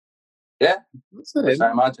 Yeah. What's that?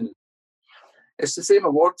 I imagine it's the same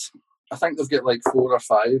award. I think they've got like 4 or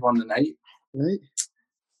 5 on the night. Right.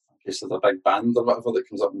 In case there's a big band or whatever that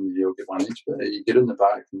comes up and you'll get one each. But you get in the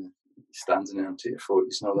back and you stand in there and take your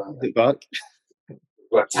photos and all that. The back.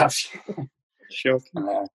 Worked off.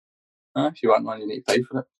 Shocking. If you want one, you need to pay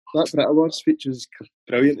for it. That Brits Awards speech was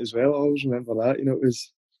brilliant as well. I always remember that. You know, it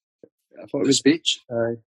was. I thought it was speech.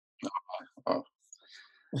 Aye. Oh,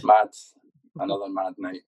 mad. Another mad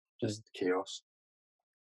night. Just chaos.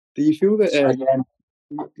 Do you feel that?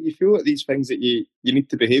 Do you feel that these things that you need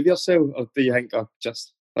to behave yourself, or do you think,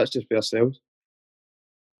 let's just be ourselves?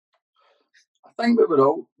 I think we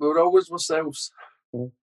were always ourselves. Yeah.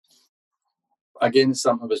 Again, it's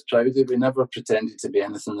something I was proud of. We never pretended to be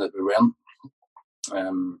anything that we weren't.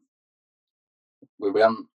 We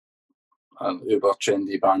weren't an uber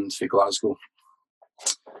trendy band for Glasgow.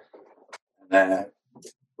 We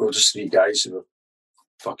were just three guys who were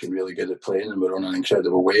fucking really good at playing, and we were on an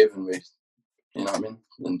incredible wave, and we, you know what I mean,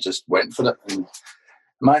 and just went for it. And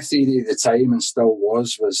my theory at the time, and still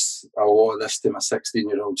was I owe this to my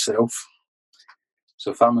 16-year-old self.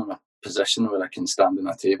 So if I'm in a position where I can stand on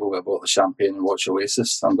a table with a bottle of champagne and watch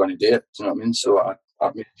Oasis, I'm going to do it. Do you know what I mean? So I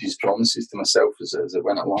made these promises to myself as it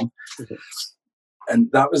went along.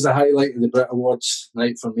 And that was the highlight of the Brits Awards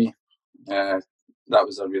night for me. That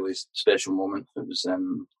was a really special moment. It was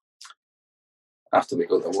after we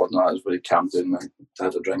got the award, I was very calmed down and I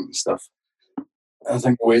had a drink and stuff. I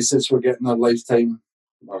think Oasis were getting their lifetime,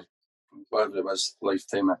 or whatever it was,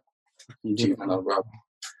 lifetime achievement or whatever.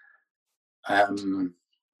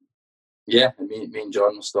 Me and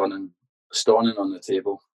John were stoning on the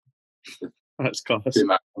table. That's class.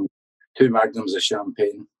 Two magnums of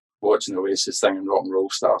champagne, watching Oasis singing rock and roll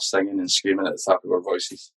stars, singing and screaming at the top of our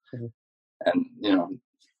voices. Mm-hmm. And, you know,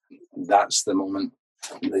 that's the moment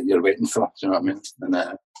that you're waiting for, do you know what I mean?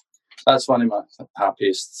 And that's one of my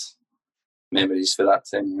happiest memories for that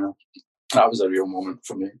time, you know. That was a real moment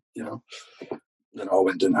for me, you know. Then it all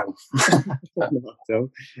went downhill.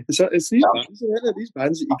 It's these bands, isn't it? These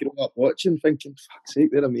bands that you grow up watching, thinking, fuck's sake,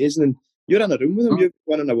 they're amazing. And you're in a room with them, you've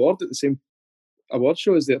won an award at the same award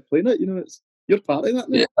show as they're playing it, you know, you're part of that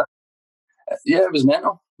now. Yeah, it was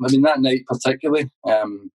mental. I mean, that night particularly,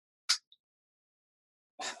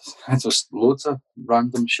 just loads of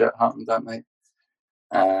random shit happened that night.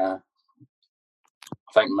 I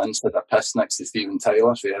think Mince had a piss next to Steven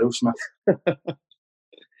Tyler for Aerosmith.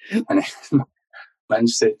 And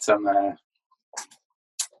Mince said to him,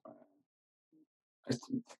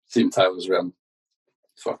 Steven Tyler's wearing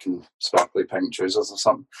fucking sparkly pink trousers or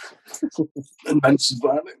something. And Mince was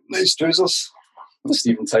like, nice trousers. And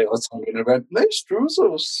Steven Tyler told me about nice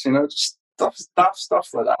trousers, you know, just daft stuff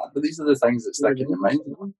like that. But these are the things that stick in your mind.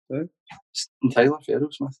 Yeah. Steven Tyler for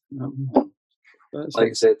Aerosmith. You know? Like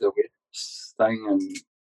I said, the Oasis thing, and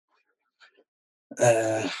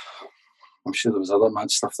I'm sure there was other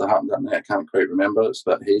mad stuff that happened that night. I can't quite remember. It's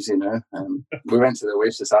a bit hazy now. We went to the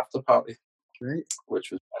Oasis after party, right?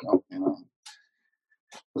 Which was, you know,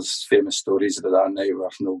 there's famous stories about that night where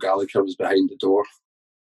Noel Gallagher was behind the door,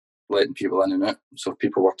 letting people in and out. So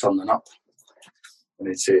people were turning up, and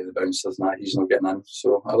he'd say to the bouncers, "Nah, he's not getting in."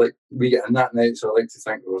 So we get in that night. So I like to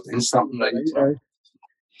think we were doing something right. Right.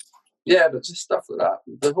 Yeah, but just stuff like that.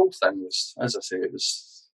 The whole thing was, as I say, it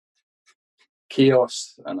was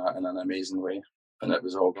chaos in an amazing way, and it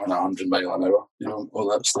was all going 100 miles an hour, you know, all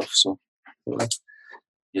that stuff. So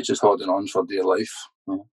you're just holding on for dear life.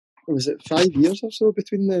 Yeah. Was it 5 years or so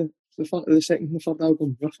between the second and the third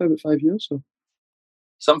album? Roughly about 5 years, so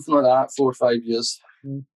something like that, 4 or 5 years.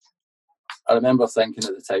 Mm. I remember thinking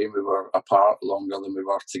at the time we were apart longer than we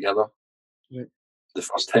were together. Right. The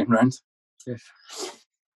first time round. Yeah.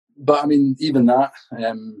 But I mean, even that,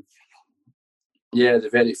 the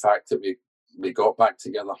very fact that we got back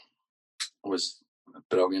together was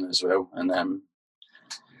brilliant as well. And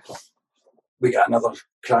we got another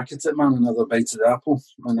crack at it, man, another bite of the apple.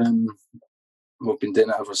 And we've been doing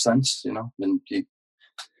it ever since, you know. And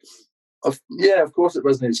of course it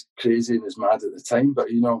wasn't as crazy and as mad at the time,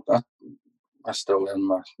 but, you know, I still earn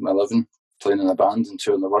my living playing in a band and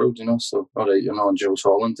touring the world, you know. So, all right, you're not on Jools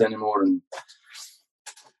Holland anymore and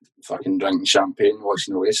fucking drinking champagne,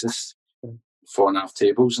 watching Oasis, falling off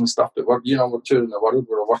tables and stuff. But we're touring the world.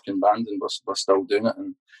 We're a working band and we're still doing it.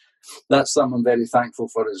 And that's something I'm very thankful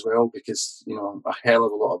for as well, because, you know, a hell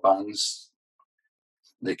of a lot of bands,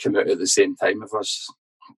 they come out at the same time as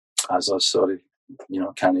us, you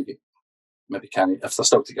know, if they're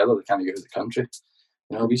still together, they can't get out of the country.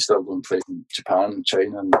 You know, we still go and play in Japan and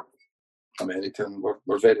China and America, and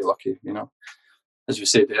we're very lucky, you know. As we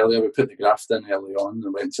said earlier, we put the graft in early on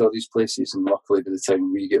and went to all these places, and luckily by the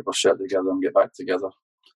time we get our shit together and get back together,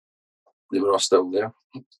 they were all still there,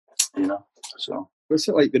 you know. So what's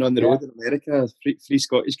it like being on the road in America? Three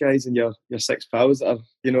Scottish guys and your six pals that are,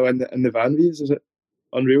 you know, in the van with you? Is it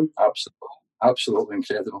unreal? Absolutely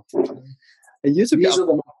incredible. And you've These got are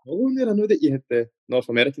the on there. I know that you had the North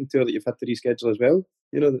American tour that you've had to reschedule as well,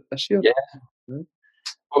 this year. Yeah.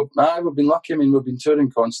 Well, we've been lucky. I mean, we've been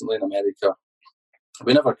touring constantly in America.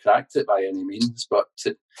 We never cracked it by any means, but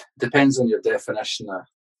it depends on your definition of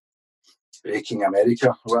breaking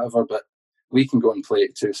America or whatever, but we can go and play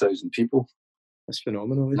to 2,000 people. That's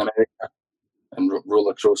phenomenal. In America, and roll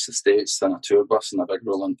across the States in a tour bus in a big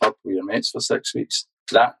rolling pub with your mates for 6 weeks.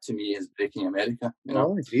 That, to me, is breaking America,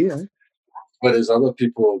 Oh, I agree, Whereas other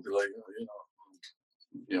people will be like,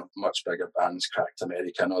 much bigger bands cracked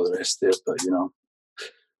America and all the rest of it, but,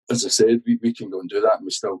 as I said, we can go and do that, and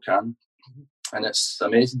we still can. And it's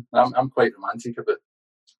amazing. I'm quite romantic about,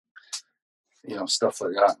 stuff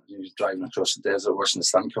like that. You're driving across the desert, watching the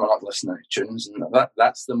sun coming up, listening to tunes, and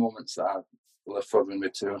that's the moments that I live for when we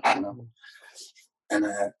tour, And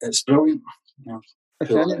it's brilliant. I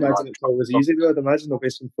can't imagine it's always easy, though. I'd imagine there'll be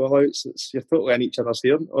some fallouts. You're totally in each other's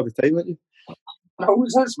hair all the time, aren't you? It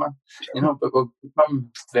always is, man. But we've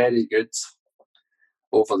become very good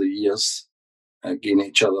over the years at giving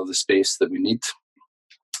each other the space that we need,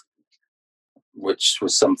 which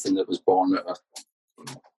was something that was born out of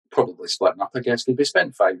probably splitting up, I guess. We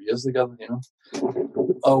spent 5 years together, I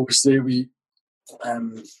always say we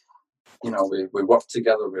worked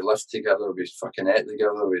together, we lived together, we fucking ate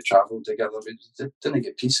together, we travelled together, we didn't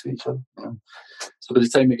get peace with each other, So by the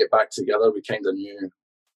time we get back together, we kind of knew,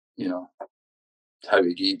 how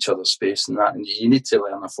we give each other space and that. And you need to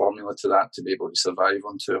learn a formula to that to be able to survive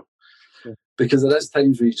on tour. Yeah. Because there is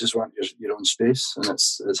times where you just want your own space, and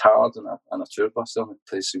it's hard in a tour bus. The only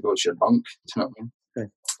place you go is your bunk. Do you know what I mean? Okay.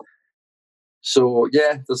 So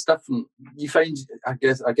yeah, there's different. You find, I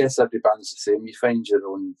guess every band's the same. You find your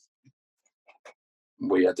own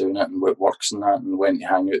way of doing it and what works and that, and when to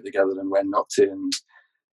hang out together and when not to. And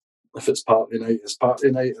if it's party night, it's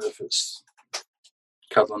party night. Or if it's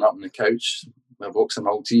cuddling up on the couch with a box of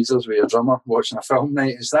Maltesers with your drummer watching a film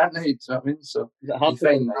night, it's that night. Do you know what I mean? So is it hard to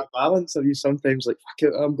find that balance? Are you sometimes like, fuck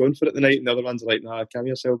it, I'm going for it tonight, and the other ones are like, nah, calm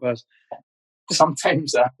yourself, Baz?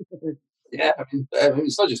 Sometimes, yeah. I mean,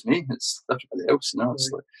 it's not just me; it's everybody else. It's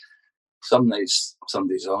like some nights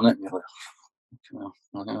somebody's on it, and you're like,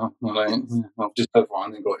 I'll just have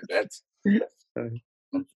one and go to bed. And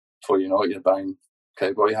before you know it, you're buying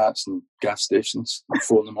cowboy hats and gas stations at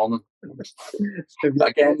 4 a.m. But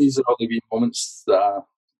again, these are all the wee moments that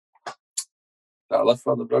I live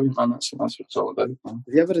for. The brilliant, man. That's what it's all about. Man.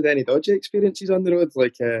 Have you ever had any dodgy experiences on the road,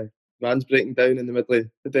 like vans breaking down in the middle of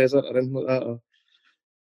the desert or anything like that? Or?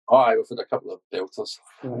 Oh, we've had a couple of belters,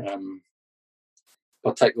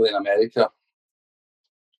 particularly in America.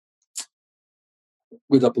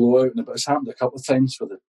 With a blowout, but it's happened a couple of times for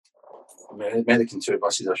the American tour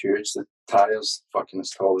buses are huge. The tyres fucking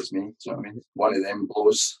as tall as me. Do you know what I mean? One of them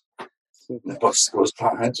blows, and the bus goes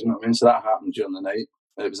flat. Do you know what I mean? So that happened during the night.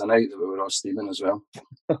 It was a night that we were all steaming as well,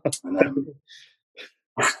 and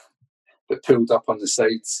it pulled up on the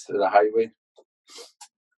side of the highway,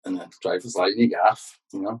 and the driver's like, "You get off,"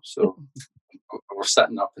 So we're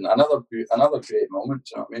sitting up in another great moment.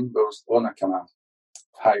 Do you know what I mean? There was on a kind of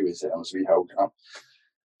highways that was held up,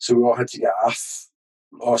 so we all had to get off,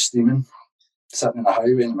 all steaming, sitting in a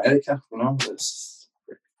highway in America.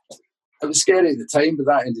 It was scary at the time, but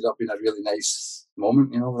that ended up being a really nice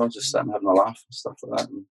moment. We're all just sitting having a laugh and stuff like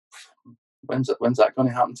that. And when's that going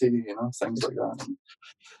to happen to you? Things like that. And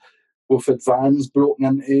we've had vans broken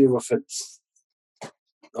into. We've had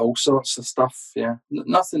all sorts of stuff. Yeah,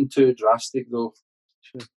 nothing too drastic though.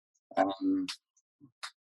 Sure.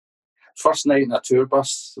 First night in a tour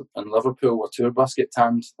bus in Liverpool, where tour bus get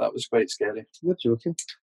tanned. That was quite scary. You're joking.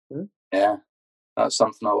 Yeah. That's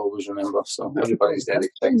something I'll always remember. So everybody's dead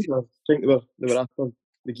excited. I think they were after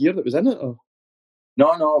the gear that was in it, or?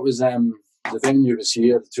 No, it was the venue was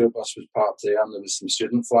here, the tour bus was parked there, and there was some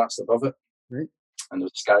student flats above it. Right. And there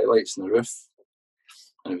was skylights on the roof.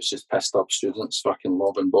 And it was just pissed up students fucking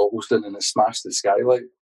lobbing bottles in, and it smashed the skylight.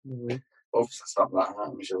 Mm-hmm. Obviously something like that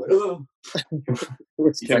happens, you're like, oh, you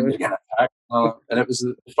think you're getting attacked. And it was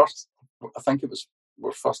the first, I think it was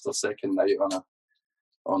our first or second night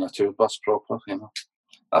on a tour bus proper,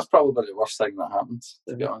 That's probably the worst thing that happened,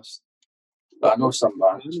 to be honest. But I know some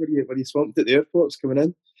bands. Were you swamped at the airports coming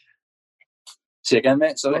in? Say again,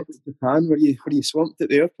 mate, sorry? Japan, were you swamped at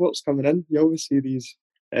the airports coming in? You always see these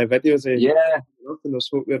videos of and they're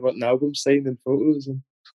swamped there wanting albums signed and photos. And...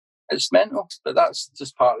 It's mental, but that's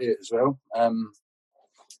just part of it as well. And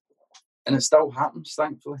it still happens,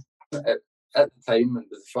 thankfully. At the time,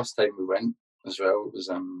 the first time we went as well, it was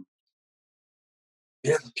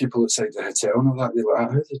the people outside the hotel and all that, they were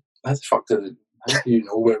like, how the fuck how do you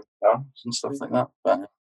know where we are and stuff like that? But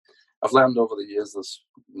I've learned over the years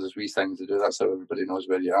there's wee things to do. That's how everybody knows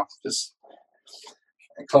where you are. Just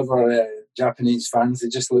clever Japanese fans, they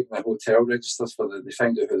just look in the hotel registers they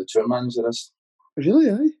find out who the tour manager is. Really,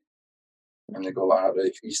 aye? And they go like,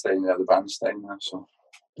 right, he's staying there, the band's staying there. So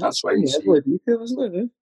that's why you see. Detail, isn't it?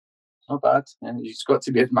 Not bad. Yeah, you've got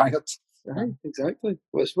to be admired. Aye, exactly.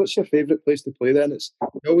 What's your favourite place to play then? I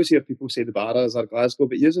always hear people say the Barras or Glasgow,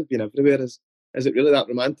 but yours have been everywhere. Is it really that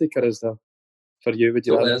romantic, or is there for you? Would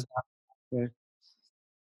you rather? Yeah.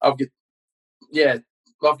 I've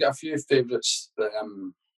got a few favourites that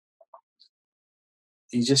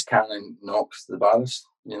you just can't knock the Barras.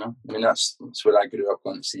 You know, I mean that's where I grew up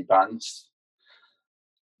going to see bands.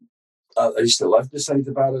 I used to live beside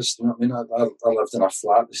the Barras. You know what I mean? I lived in a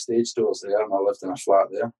flat. The stage door's there, and I lived in a flat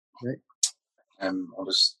there. Right.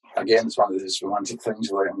 It's one of those romantic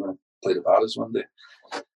things. Like, I'm going to play the Barras one day,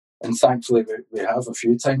 and thankfully we have a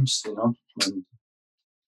few times. You know, and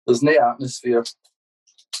there's no atmosphere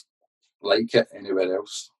like it anywhere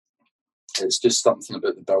else. It's just something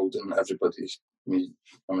about the building.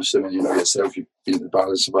 I'm assuming you know yourself. You've been to the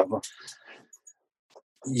Barras or whatever.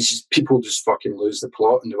 People just fucking lose the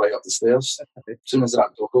plot on the way up the stairs. As soon as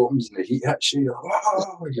that door opens and the heat hits you, you're like,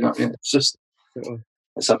 wow, you know what I mean? It's just,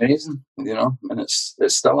 it's amazing, you know, and it's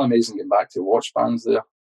still amazing getting back to watch bands there.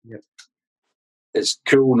 Yep. It's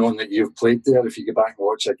cool knowing that you've played there if you go back and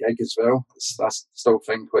watch a gig as well. I still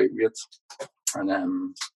find quite weird.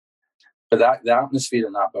 And but the atmosphere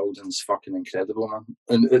in that building's fucking incredible, man.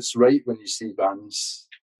 And it's right when you see bands,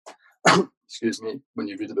 excuse me, when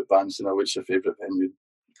you read about bands, you know, what's your favourite venue?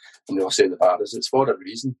 And they'll say the Barras. It's for a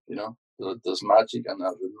reason, you know. There's magic in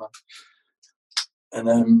that room, man.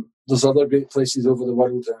 And there's other great places over the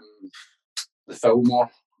world. The Fillmore,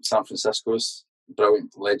 San Francisco's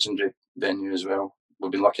brilliant, legendary venue as well.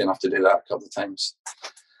 We've been lucky enough to do that a couple of times.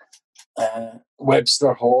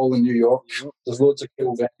 Webster Hall in New York. There's loads of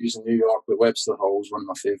cool venues in New York, but Webster Hall is one of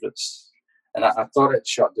my favourites. And I thought it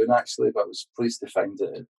shut down actually, but I was pleased to find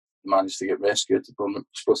that it managed to get rescued. We're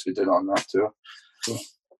supposed to be doing it on that tour. Yeah.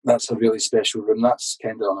 That's a really special room. That's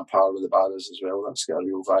kind of on a par with the Barras as well. That's got a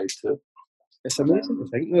real vibe to it. It's amazing to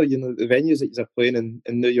think, though, you know, the venues that you're playing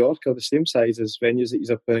in New York are the same size as venues that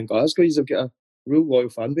you're playing in Glasgow. You've got a real loyal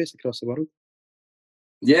fan base across the world.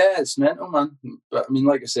 Yeah, it's mental, man. But I mean,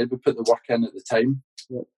 like I said, we put the work in at the time.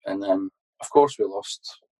 Yep. And of course we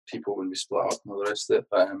lost people when we split up and all the rest of it.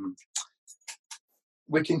 But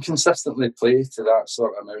we can consistently play to that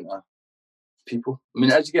sort of amount of people. I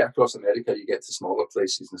mean, as you get across America, you get to smaller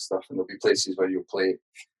places and stuff, and there'll be places where you'll play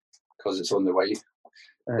because it's on the way.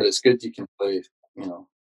 But it's good you can play, you know,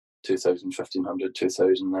 2,000, 1,500,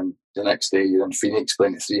 2,000, and the next day you're in Phoenix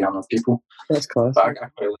playing to 300 people. That's class. But I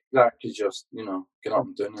quite like that because just, you know, get up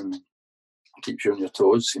and down and keep you on your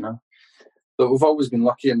toes, you know. But we've always been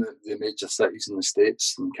lucky in the major cities in the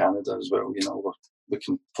States and Canada as well, you know, we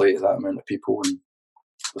can play to that amount of people. And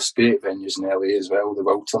there's great venues in LA as well, the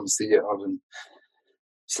Wiltons Theatre, and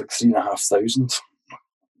it's like 3,500,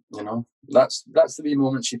 you know. That's the wee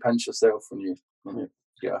moments you pinch yourself when you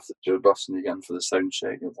get off the tour bus and you get in for the sound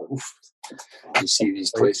check. You're like, oof. You see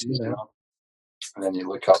these places, you know, and then you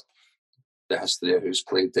look up the history of who's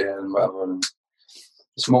played there and whatever, and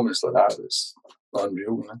it's moments like that that's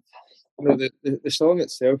unreal, man. You know, the song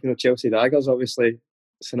itself, you know, Chelsea Dagger's obviously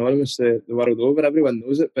synonymous the world over. Everyone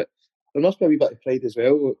knows it, but there must be a wee bit of pride as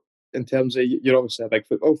well in terms of, you're obviously a big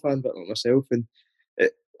football fan, but like myself, and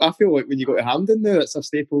I feel like when you go to Hampden now, it's a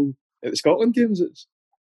staple at the Scotland games. It's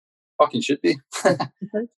fucking should be.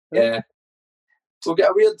 Yeah. We'll get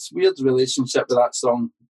a weird relationship with that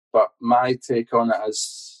song, but my take on it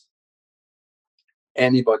is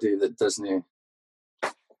anybody that doesn't,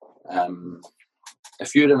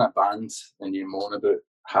 if you're in a band and you moan about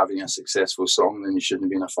having a successful song, then you shouldn't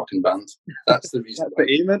be in a fucking band. That's the reason. That's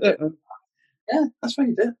the aim, isn't it? Yeah, that's what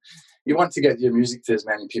you do. You want to get your music to as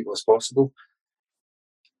many people as possible.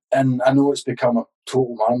 And I know it's become a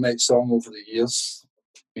total Marmite song over the years.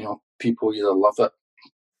 You know, people either love it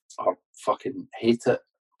or fucking hate it.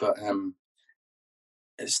 But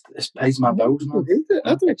it's pays my bills, man. Hate it?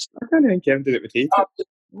 I can't think anybody that would hate it.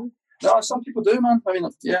 No, some people do, man. I mean,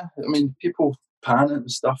 yeah. I mean, people pan it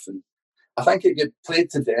and stuff, and I think it get played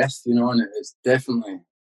to death, you know, and it's definitely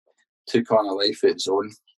took on a life of its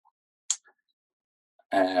own.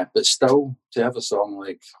 But still, to have a song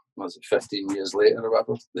like, 15 years later or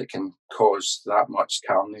whatever, that can cause that much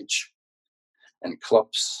carnage in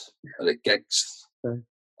clubs, or at gigs,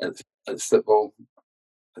 at football,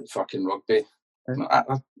 at fucking rugby,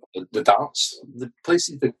 the darts, the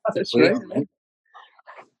places that play, right, man.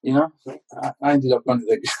 You know, I ended up going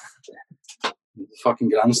to fucking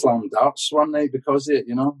Grand Slam darts one night because of it,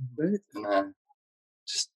 you know. Right. And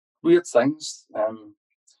just weird things.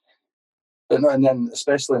 But no, and then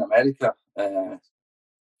especially in America,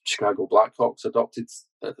 Chicago Blackhawks adopted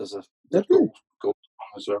it as a goal song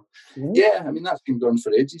as well. Yeah, I mean that's been going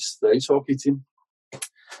for ages, the ice hockey team.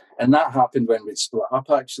 And that happened when we'd split up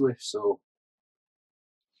actually. So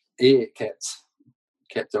it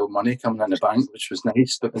kept our money coming in the bank, which was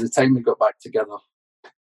nice. But by the time we got back together,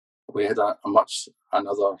 we had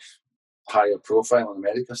another higher profile in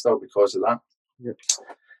America still because of that. Yep.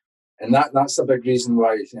 And that's a big reason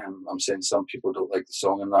why I'm saying some people don't like the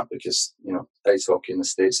song and that, because, you know, ice hockey in the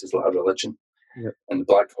States is like a religion. Yep. And the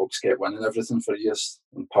Blackhawks kept winning everything for years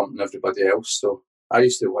and pumping everybody else. So I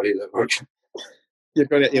used to worry that you're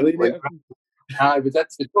going to alienate them. We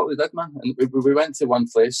totally did, man. And we went to one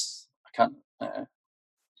place, I can't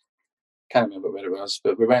remember where it was,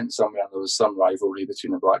 but we went somewhere and there was some rivalry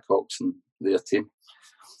between the Blackhawks and their team.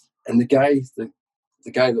 And the guy that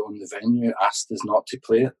owned the venue asked us not to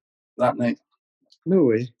play it that night. No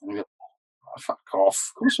way. And we were like, oh, fuck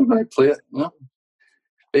off. Of course we're going to play it, you know.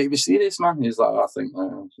 But he was serious, man. He's like, I think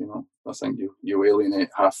you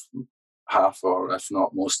alienate half or if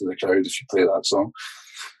not most of the crowd if you play that song.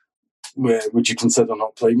 Would you consider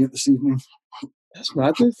not playing it this evening? That's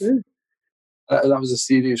madness, eh? That was a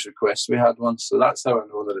serious request we had once, so that's how I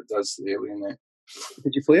know that it does alienate.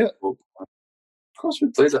 Did you play it? Of course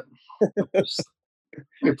we played it.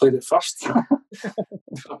 We played it first.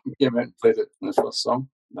 We came out and played it in the first song.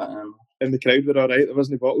 But, and the crowd were alright, there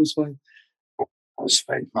wasn't bottles flying? It was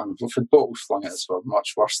fine, man. If the bottles flung at us were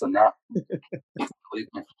much worse than that. Believe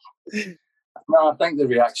me. No, I think the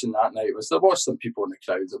reaction that night was there was some people in the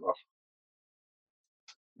crowd that were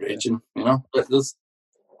raging, you know. But there's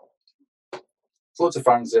loads of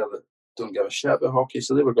fans there that don't give a shit about hockey,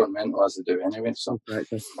 so they were going mental as they do anyway. So, but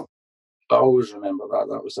I always remember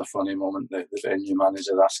that was a funny moment. The venue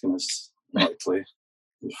manager asking us not to play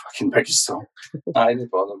the fucking biggest song. I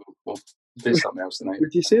didn't bother. We'll do something else tonight.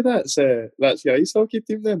 Would you say that's your ice hockey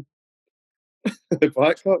team then? The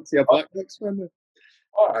Blackhawks, you're a Blackhawks fan then?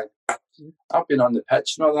 Oh, I've been on the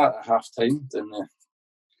pitch and all that at half time, doing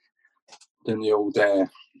the old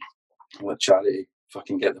charity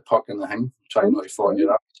fucking get the puck in the thing, trying not to fall on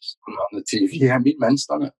your ass on the TV. I mean, men's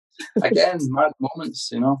done it. Again, mad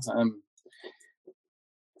moments, you know.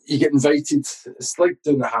 You get invited, it's like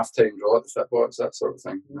doing the half-time draw at the football, it's that sort of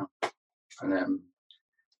thing, you know. And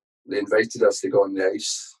they invited us to go on the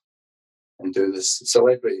ice and do this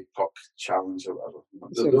celebrity puck challenge or whatever.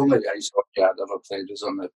 The only ice hockey I'd ever played was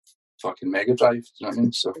on the fucking Mega Drive, do you know what I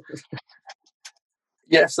mean? So,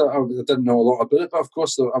 yes, I didn't know a lot about it, but of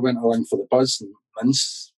course I went along for the buzz, and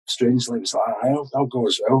Vince, strangely, was like, I'll go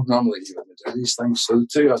as well. Normally you wouldn't do these things. So the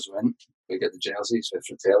two of us went. We get the jerseys with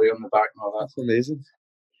Fratellis on the back and all that. That's amazing.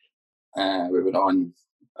 We went on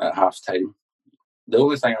at half time. The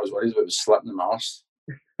only thing I was worried about was slipping in my arse.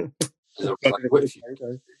 What if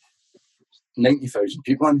 90,000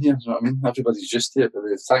 people in here, you know what I mean? Everybody's used to it, but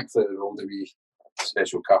thankfully they rolled a wee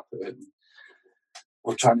special carpet out.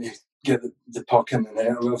 We're trying to get the puck in the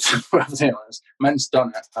net or whatever. Mint's done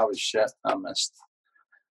it. I was shit. I missed.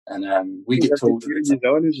 And we get told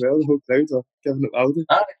that as well. The whole crowd are giving it louder.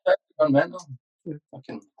 Gone mental.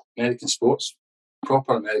 Fucking American sports,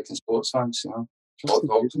 proper American sports fans, you know. Hot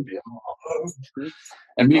dogs and beer.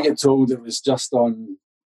 And we get told it was just on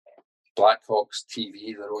Blackhawks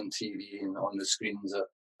TV, their own TV, and on the screens at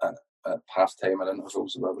half time or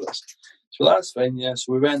intervals or whatever it is. So that's fine, yeah.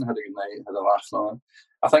 So we went and had a good night, had a laugh and all that.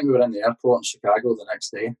 I think we were in the airport in Chicago the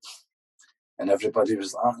next day, and everybody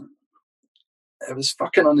was laughing. It was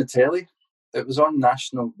fucking on the telly. It was on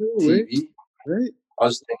national TV. Right. I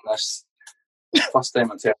was doing this first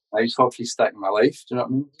time I turned an ice hockey stick in my life, do you know what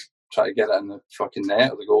I mean? Try to get it in the fucking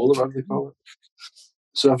net or the goal or whatever they call it.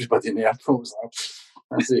 So everybody in the airport was like,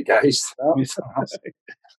 that's it, guys.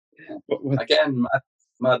 Again,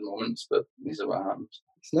 mad moments, but these are what happens.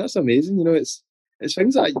 That's amazing, you know, it's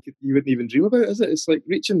things that you wouldn't even dream about, is it? It's like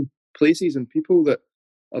reaching places and people that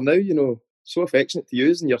are now, you know, so affectionate to you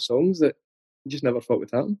and your songs that you just never thought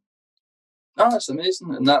would happen. No, that's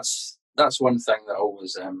amazing, and that's one thing that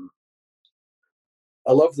always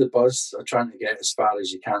I love the buzz of trying to get as far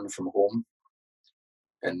as you can from home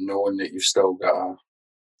and knowing that you've still got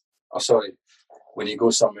when you go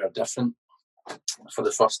somewhere different for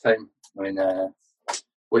the first time,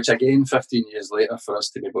 which again 15 years later for us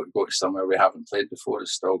to be able to go to somewhere we haven't played before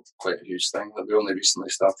is still quite a huge thing. We only recently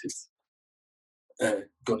started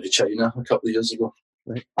going to China a couple of years ago.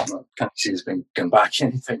 Right. I can't see us going back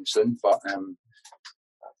anytime soon, but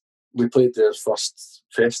we played their first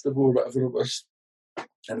festival or whatever it was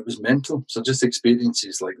And it was mental. So just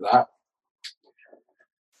experiences like that,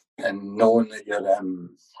 and knowing that you're,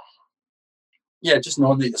 just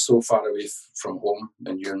knowing that you're so far away from home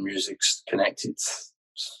and your music's connected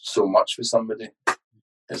so much with somebody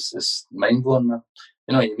is mind blowing, man.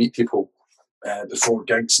 You know, you meet people before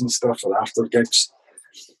gigs and stuff or after gigs,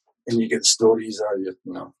 and you get stories of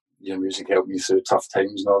your music helped me through tough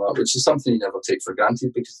times and all that, which is something you never take for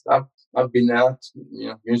granted, because I've been there. You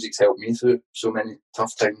know, music's helped me through so many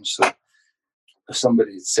tough times. So if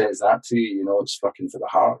somebody says that to you, you know, it's fucking for the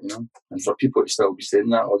heart, you know. And for people to still be saying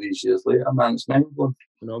that all these years later, man, it's mind-blowing.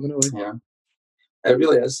 Phenomenal. Yeah, it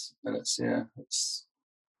really is, and it's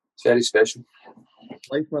very special.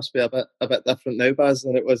 Life must be a bit different now, Baz,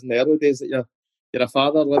 than it was in the early days. That you're a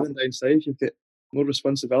father living down south. You've got more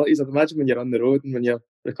responsibilities. I'd imagine when you're on the road and when you're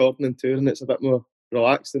recording and touring, it's a bit more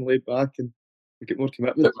relaxed and laid back, and you get more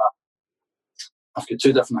commitment. I've got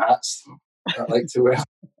 2 different hats I like to wear.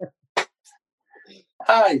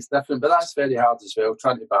 It's different, but that's very hard as well.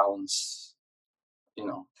 Trying to balance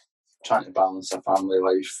a family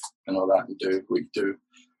life and all that, and do what you do.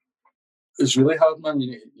 It's really hard, man.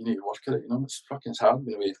 You need to work at it. You know, it's hard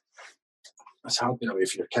being away. It's hard being away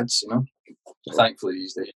for your kids. You know, thankfully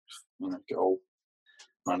these days, you know, get all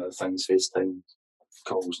manner of things, FaceTime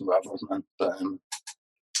calls and whatever, man. But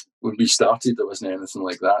when we started, there wasn't anything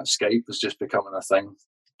like that. Skype was just becoming a thing.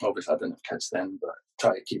 Obviously, I didn't have kids then, but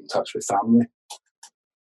try to keep in touch with family.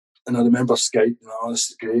 And I remember Skype,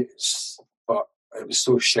 this is great, but it was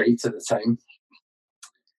so shite at the time.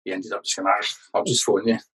 You ended up just going, I'll just phone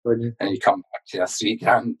you. And you come back to a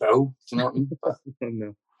 $3,000 bill, do you know what I mean?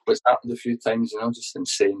 No. But it's happened a few times, you know, just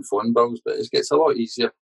insane phone bills. But it gets a lot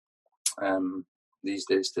easier these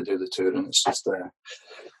days to do the touring. It's just,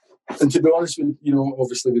 and to be honest,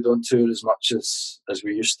 obviously we don't tour as much as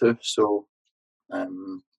we used to. So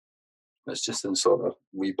it's just in sort of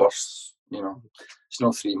wee bursts. You know, it's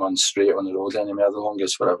not 3 months straight on the road anymore. The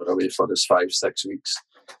longest we're ever away for is 5-6 weeks.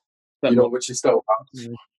 You know, which is still hard.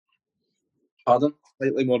 Yeah. Pardon?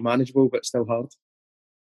 Slightly more manageable, but still hard.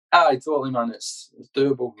 Aye, totally, man. It's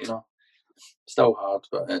doable. You know, still hard,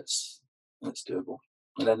 but it's doable.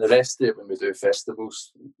 And then the rest of it, when we do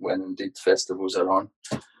festivals, when indeed festivals are on,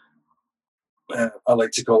 I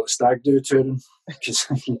like to call it stag do touring, because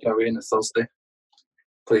you go away on a Thursday,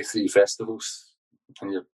 play 3 festivals,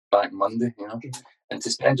 and you're back Monday, you know. And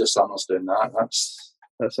to spend your summers doing that,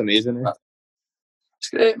 that's amazing. It's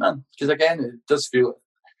great, man. Because again, it does feel,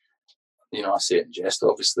 you know, I say it in jest,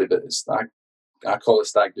 obviously, but it's I call it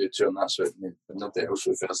stag do tour, and that's what nobody else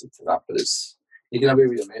refers it to that. But it's you get away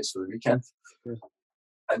with your mates for the weekend,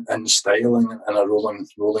 and style and a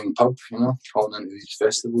rolling pub, you know, calling into these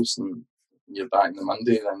festivals, and you're back on the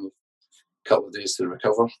Monday, then you've a couple of days to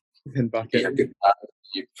recover. And back in.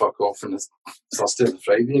 You fuck off on the Thursday or the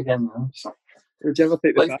Friday again, you know. So, would you ever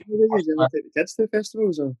take the family with you? Would you ever take the kids to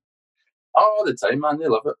festivals? Or? All the time, man. They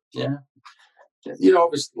love it. Yeah. You know,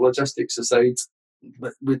 obviously, logistics aside,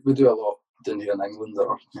 but we do a lot down here in England,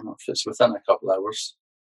 or, you know, if it's within a couple of hours.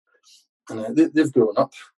 And they've grown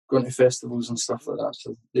up going to festivals and stuff like that,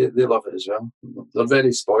 so they love it as well. They're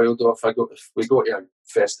very spoiled, though. If we go to a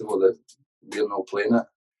festival that we're not playing it,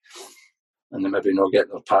 and they maybe not get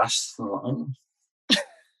their pass, they're like,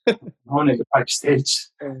 I want to go backstage.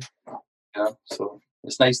 Yeah, so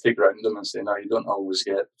it's nice to ground them and say, no, you don't always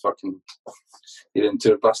get fucking you're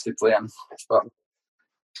into a bus to play in.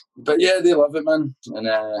 But yeah, they love it, man. And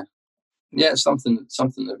it's something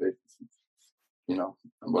that we, you know,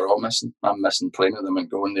 we're all missing. I'm missing playing with them and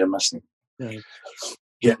going. They're missing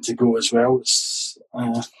getting to go as well. It's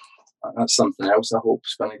that's something else I hope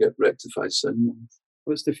is going to get rectified soon.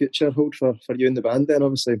 What's the future hold for you and the band then?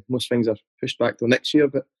 Obviously, most things are pushed back till next year,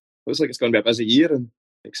 but it looks like it's going to be a busy year and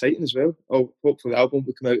exciting as well. Hopefully the album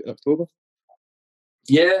will come out in October.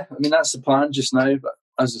 Yeah, I mean, that's the plan just now, but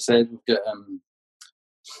as I said,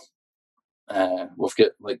 we've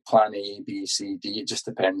got like plan A, B, C, D. It just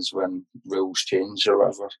depends when rules change or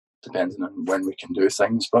whatever, depending on when we can do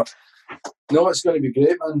things. But no, it's going to be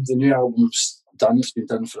great, man. The new album's done. It's been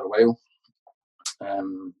done for a while.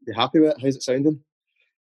 You happy with it? How's it sounding?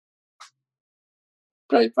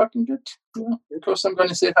 Pretty fucking good. Yeah, of course, I'm going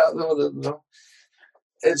to say that though.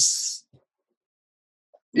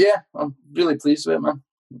 I'm really pleased with it, man.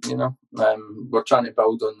 You know, we're trying to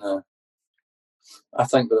build on I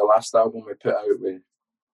think with the last album we put out,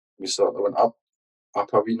 we sort of went up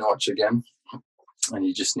a wee notch again, and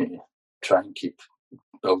you just need to try and keep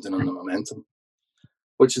building on the momentum,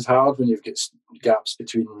 which is hard when you've got gaps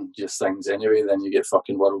between your things anyway. Then you get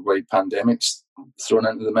fucking worldwide pandemics thrown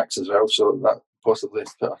into the mix as well, so that possibly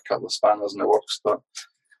put a couple of spanners in the works. But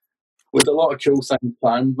with a lot of cool things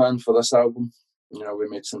planned, man, for this album. You know, we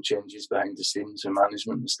made some changes behind the scenes and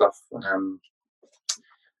management and stuff. A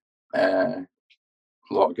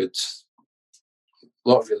lot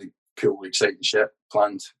of really cool, exciting shit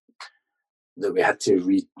planned that we had to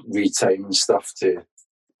retime and stuff to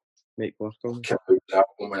make work on the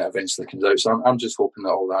album when it eventually comes out. So I'm just hoping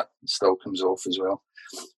that all that still comes off as well,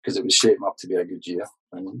 because it was shaping up to be a good year.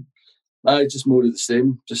 And just more of the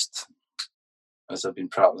same, just as I've been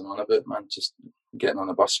prattling on a bit, man, just getting on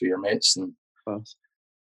a bus with your mates and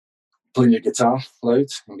playing your guitar loud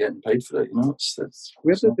and getting paid for it, you know.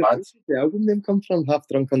 Where did the album name come from, Half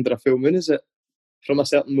Drunk Under a Full Moon? Is it from a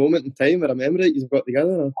certain moment in time or a memory that you've got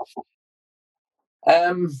together?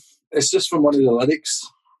 Or? It's just from one of the lyrics,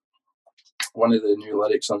 one of the new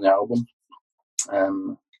lyrics on the album.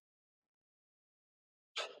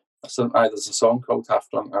 There's a song called Half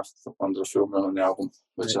Drunk Under a Full Moon on the album,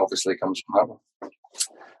 which obviously comes from that one.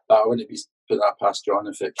 But I wouldn't put that past John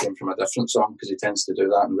if it came from a different song, because he tends to do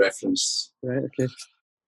that and reference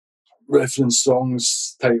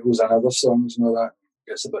songs, titles, and other songs and all that.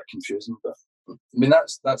 It gets a bit confusing, but I mean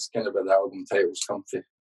that's kind of where the album titles come from.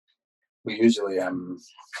 We usually when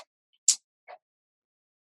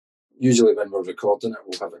we're recording it,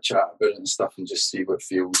 we'll have a chat about it and stuff, and just see what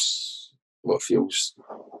feels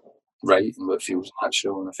right and what feels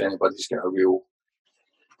natural, and if anybody's got a real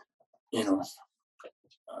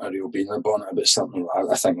being in the bonnet about something like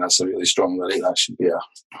that, I think that's a really strong lyric. That should be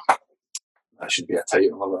a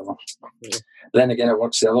title or whatever. Yeah. Then again, it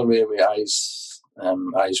works the other way with Eyes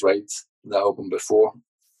Wide, the album before.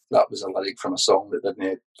 That was a lyric from a song that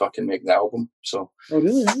didn't fucking make the album. So. Oh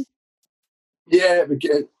really? Yeah,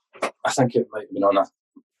 I think it might have been on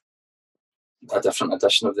a different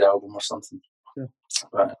edition of the album or something. Yeah.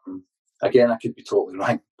 But again, I could be totally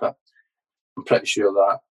wrong, but I'm pretty sure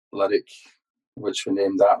that lyric, which we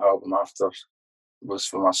named that album after, was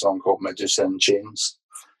from a song called Medusa in Chains,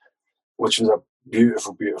 which was a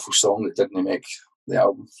beautiful, beautiful song that didn't make the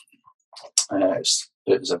album. It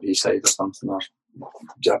was a B-side or something, or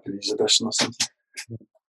Japanese edition or something.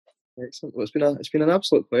 Excellent. Well, it's been an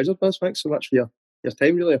absolute pleasure, Buzz. Thanks so much for your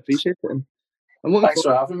time. Really appreciate it. And I'm looking Thanks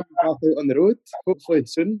for having me. Back out on the road, hopefully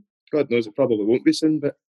soon. God knows it probably won't be soon,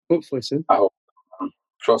 but hopefully soon. I hope. I'm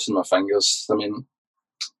crossing my fingers. I mean,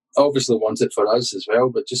 I obviously want it for us as well,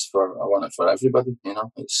 but I want it for everybody. You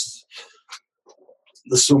know, there's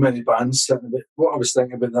so many bands sitting about. What I was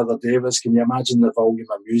thinking about the other day was, can you imagine the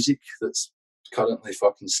volume of music that's currently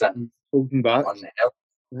fucking sitting holding back on the hill?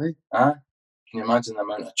 Right. Can you imagine the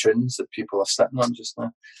amount of tunes that people are sitting on just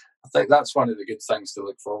now? I think that's one of the good things to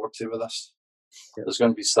look forward to with this. Yeah. There's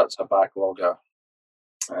going to be such a backlog of.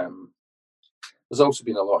 There's also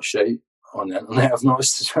been a lot of shite on the internet, I've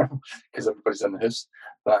noticed as well, because everybody's in the house.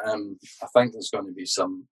 But I think there's going to be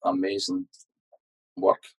some amazing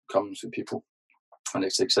work coming for people, and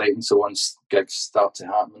it's exciting. So once gigs start to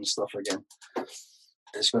happen and stuff again,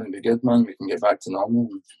 it's going to be good, man. We can get back to normal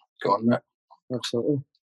and go on with it. Absolutely.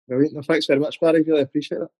 Brilliant. Well, thanks very much, Barry. Really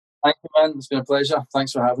appreciate it. Thank you, man. It's been a pleasure.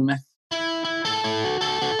 Thanks for having me.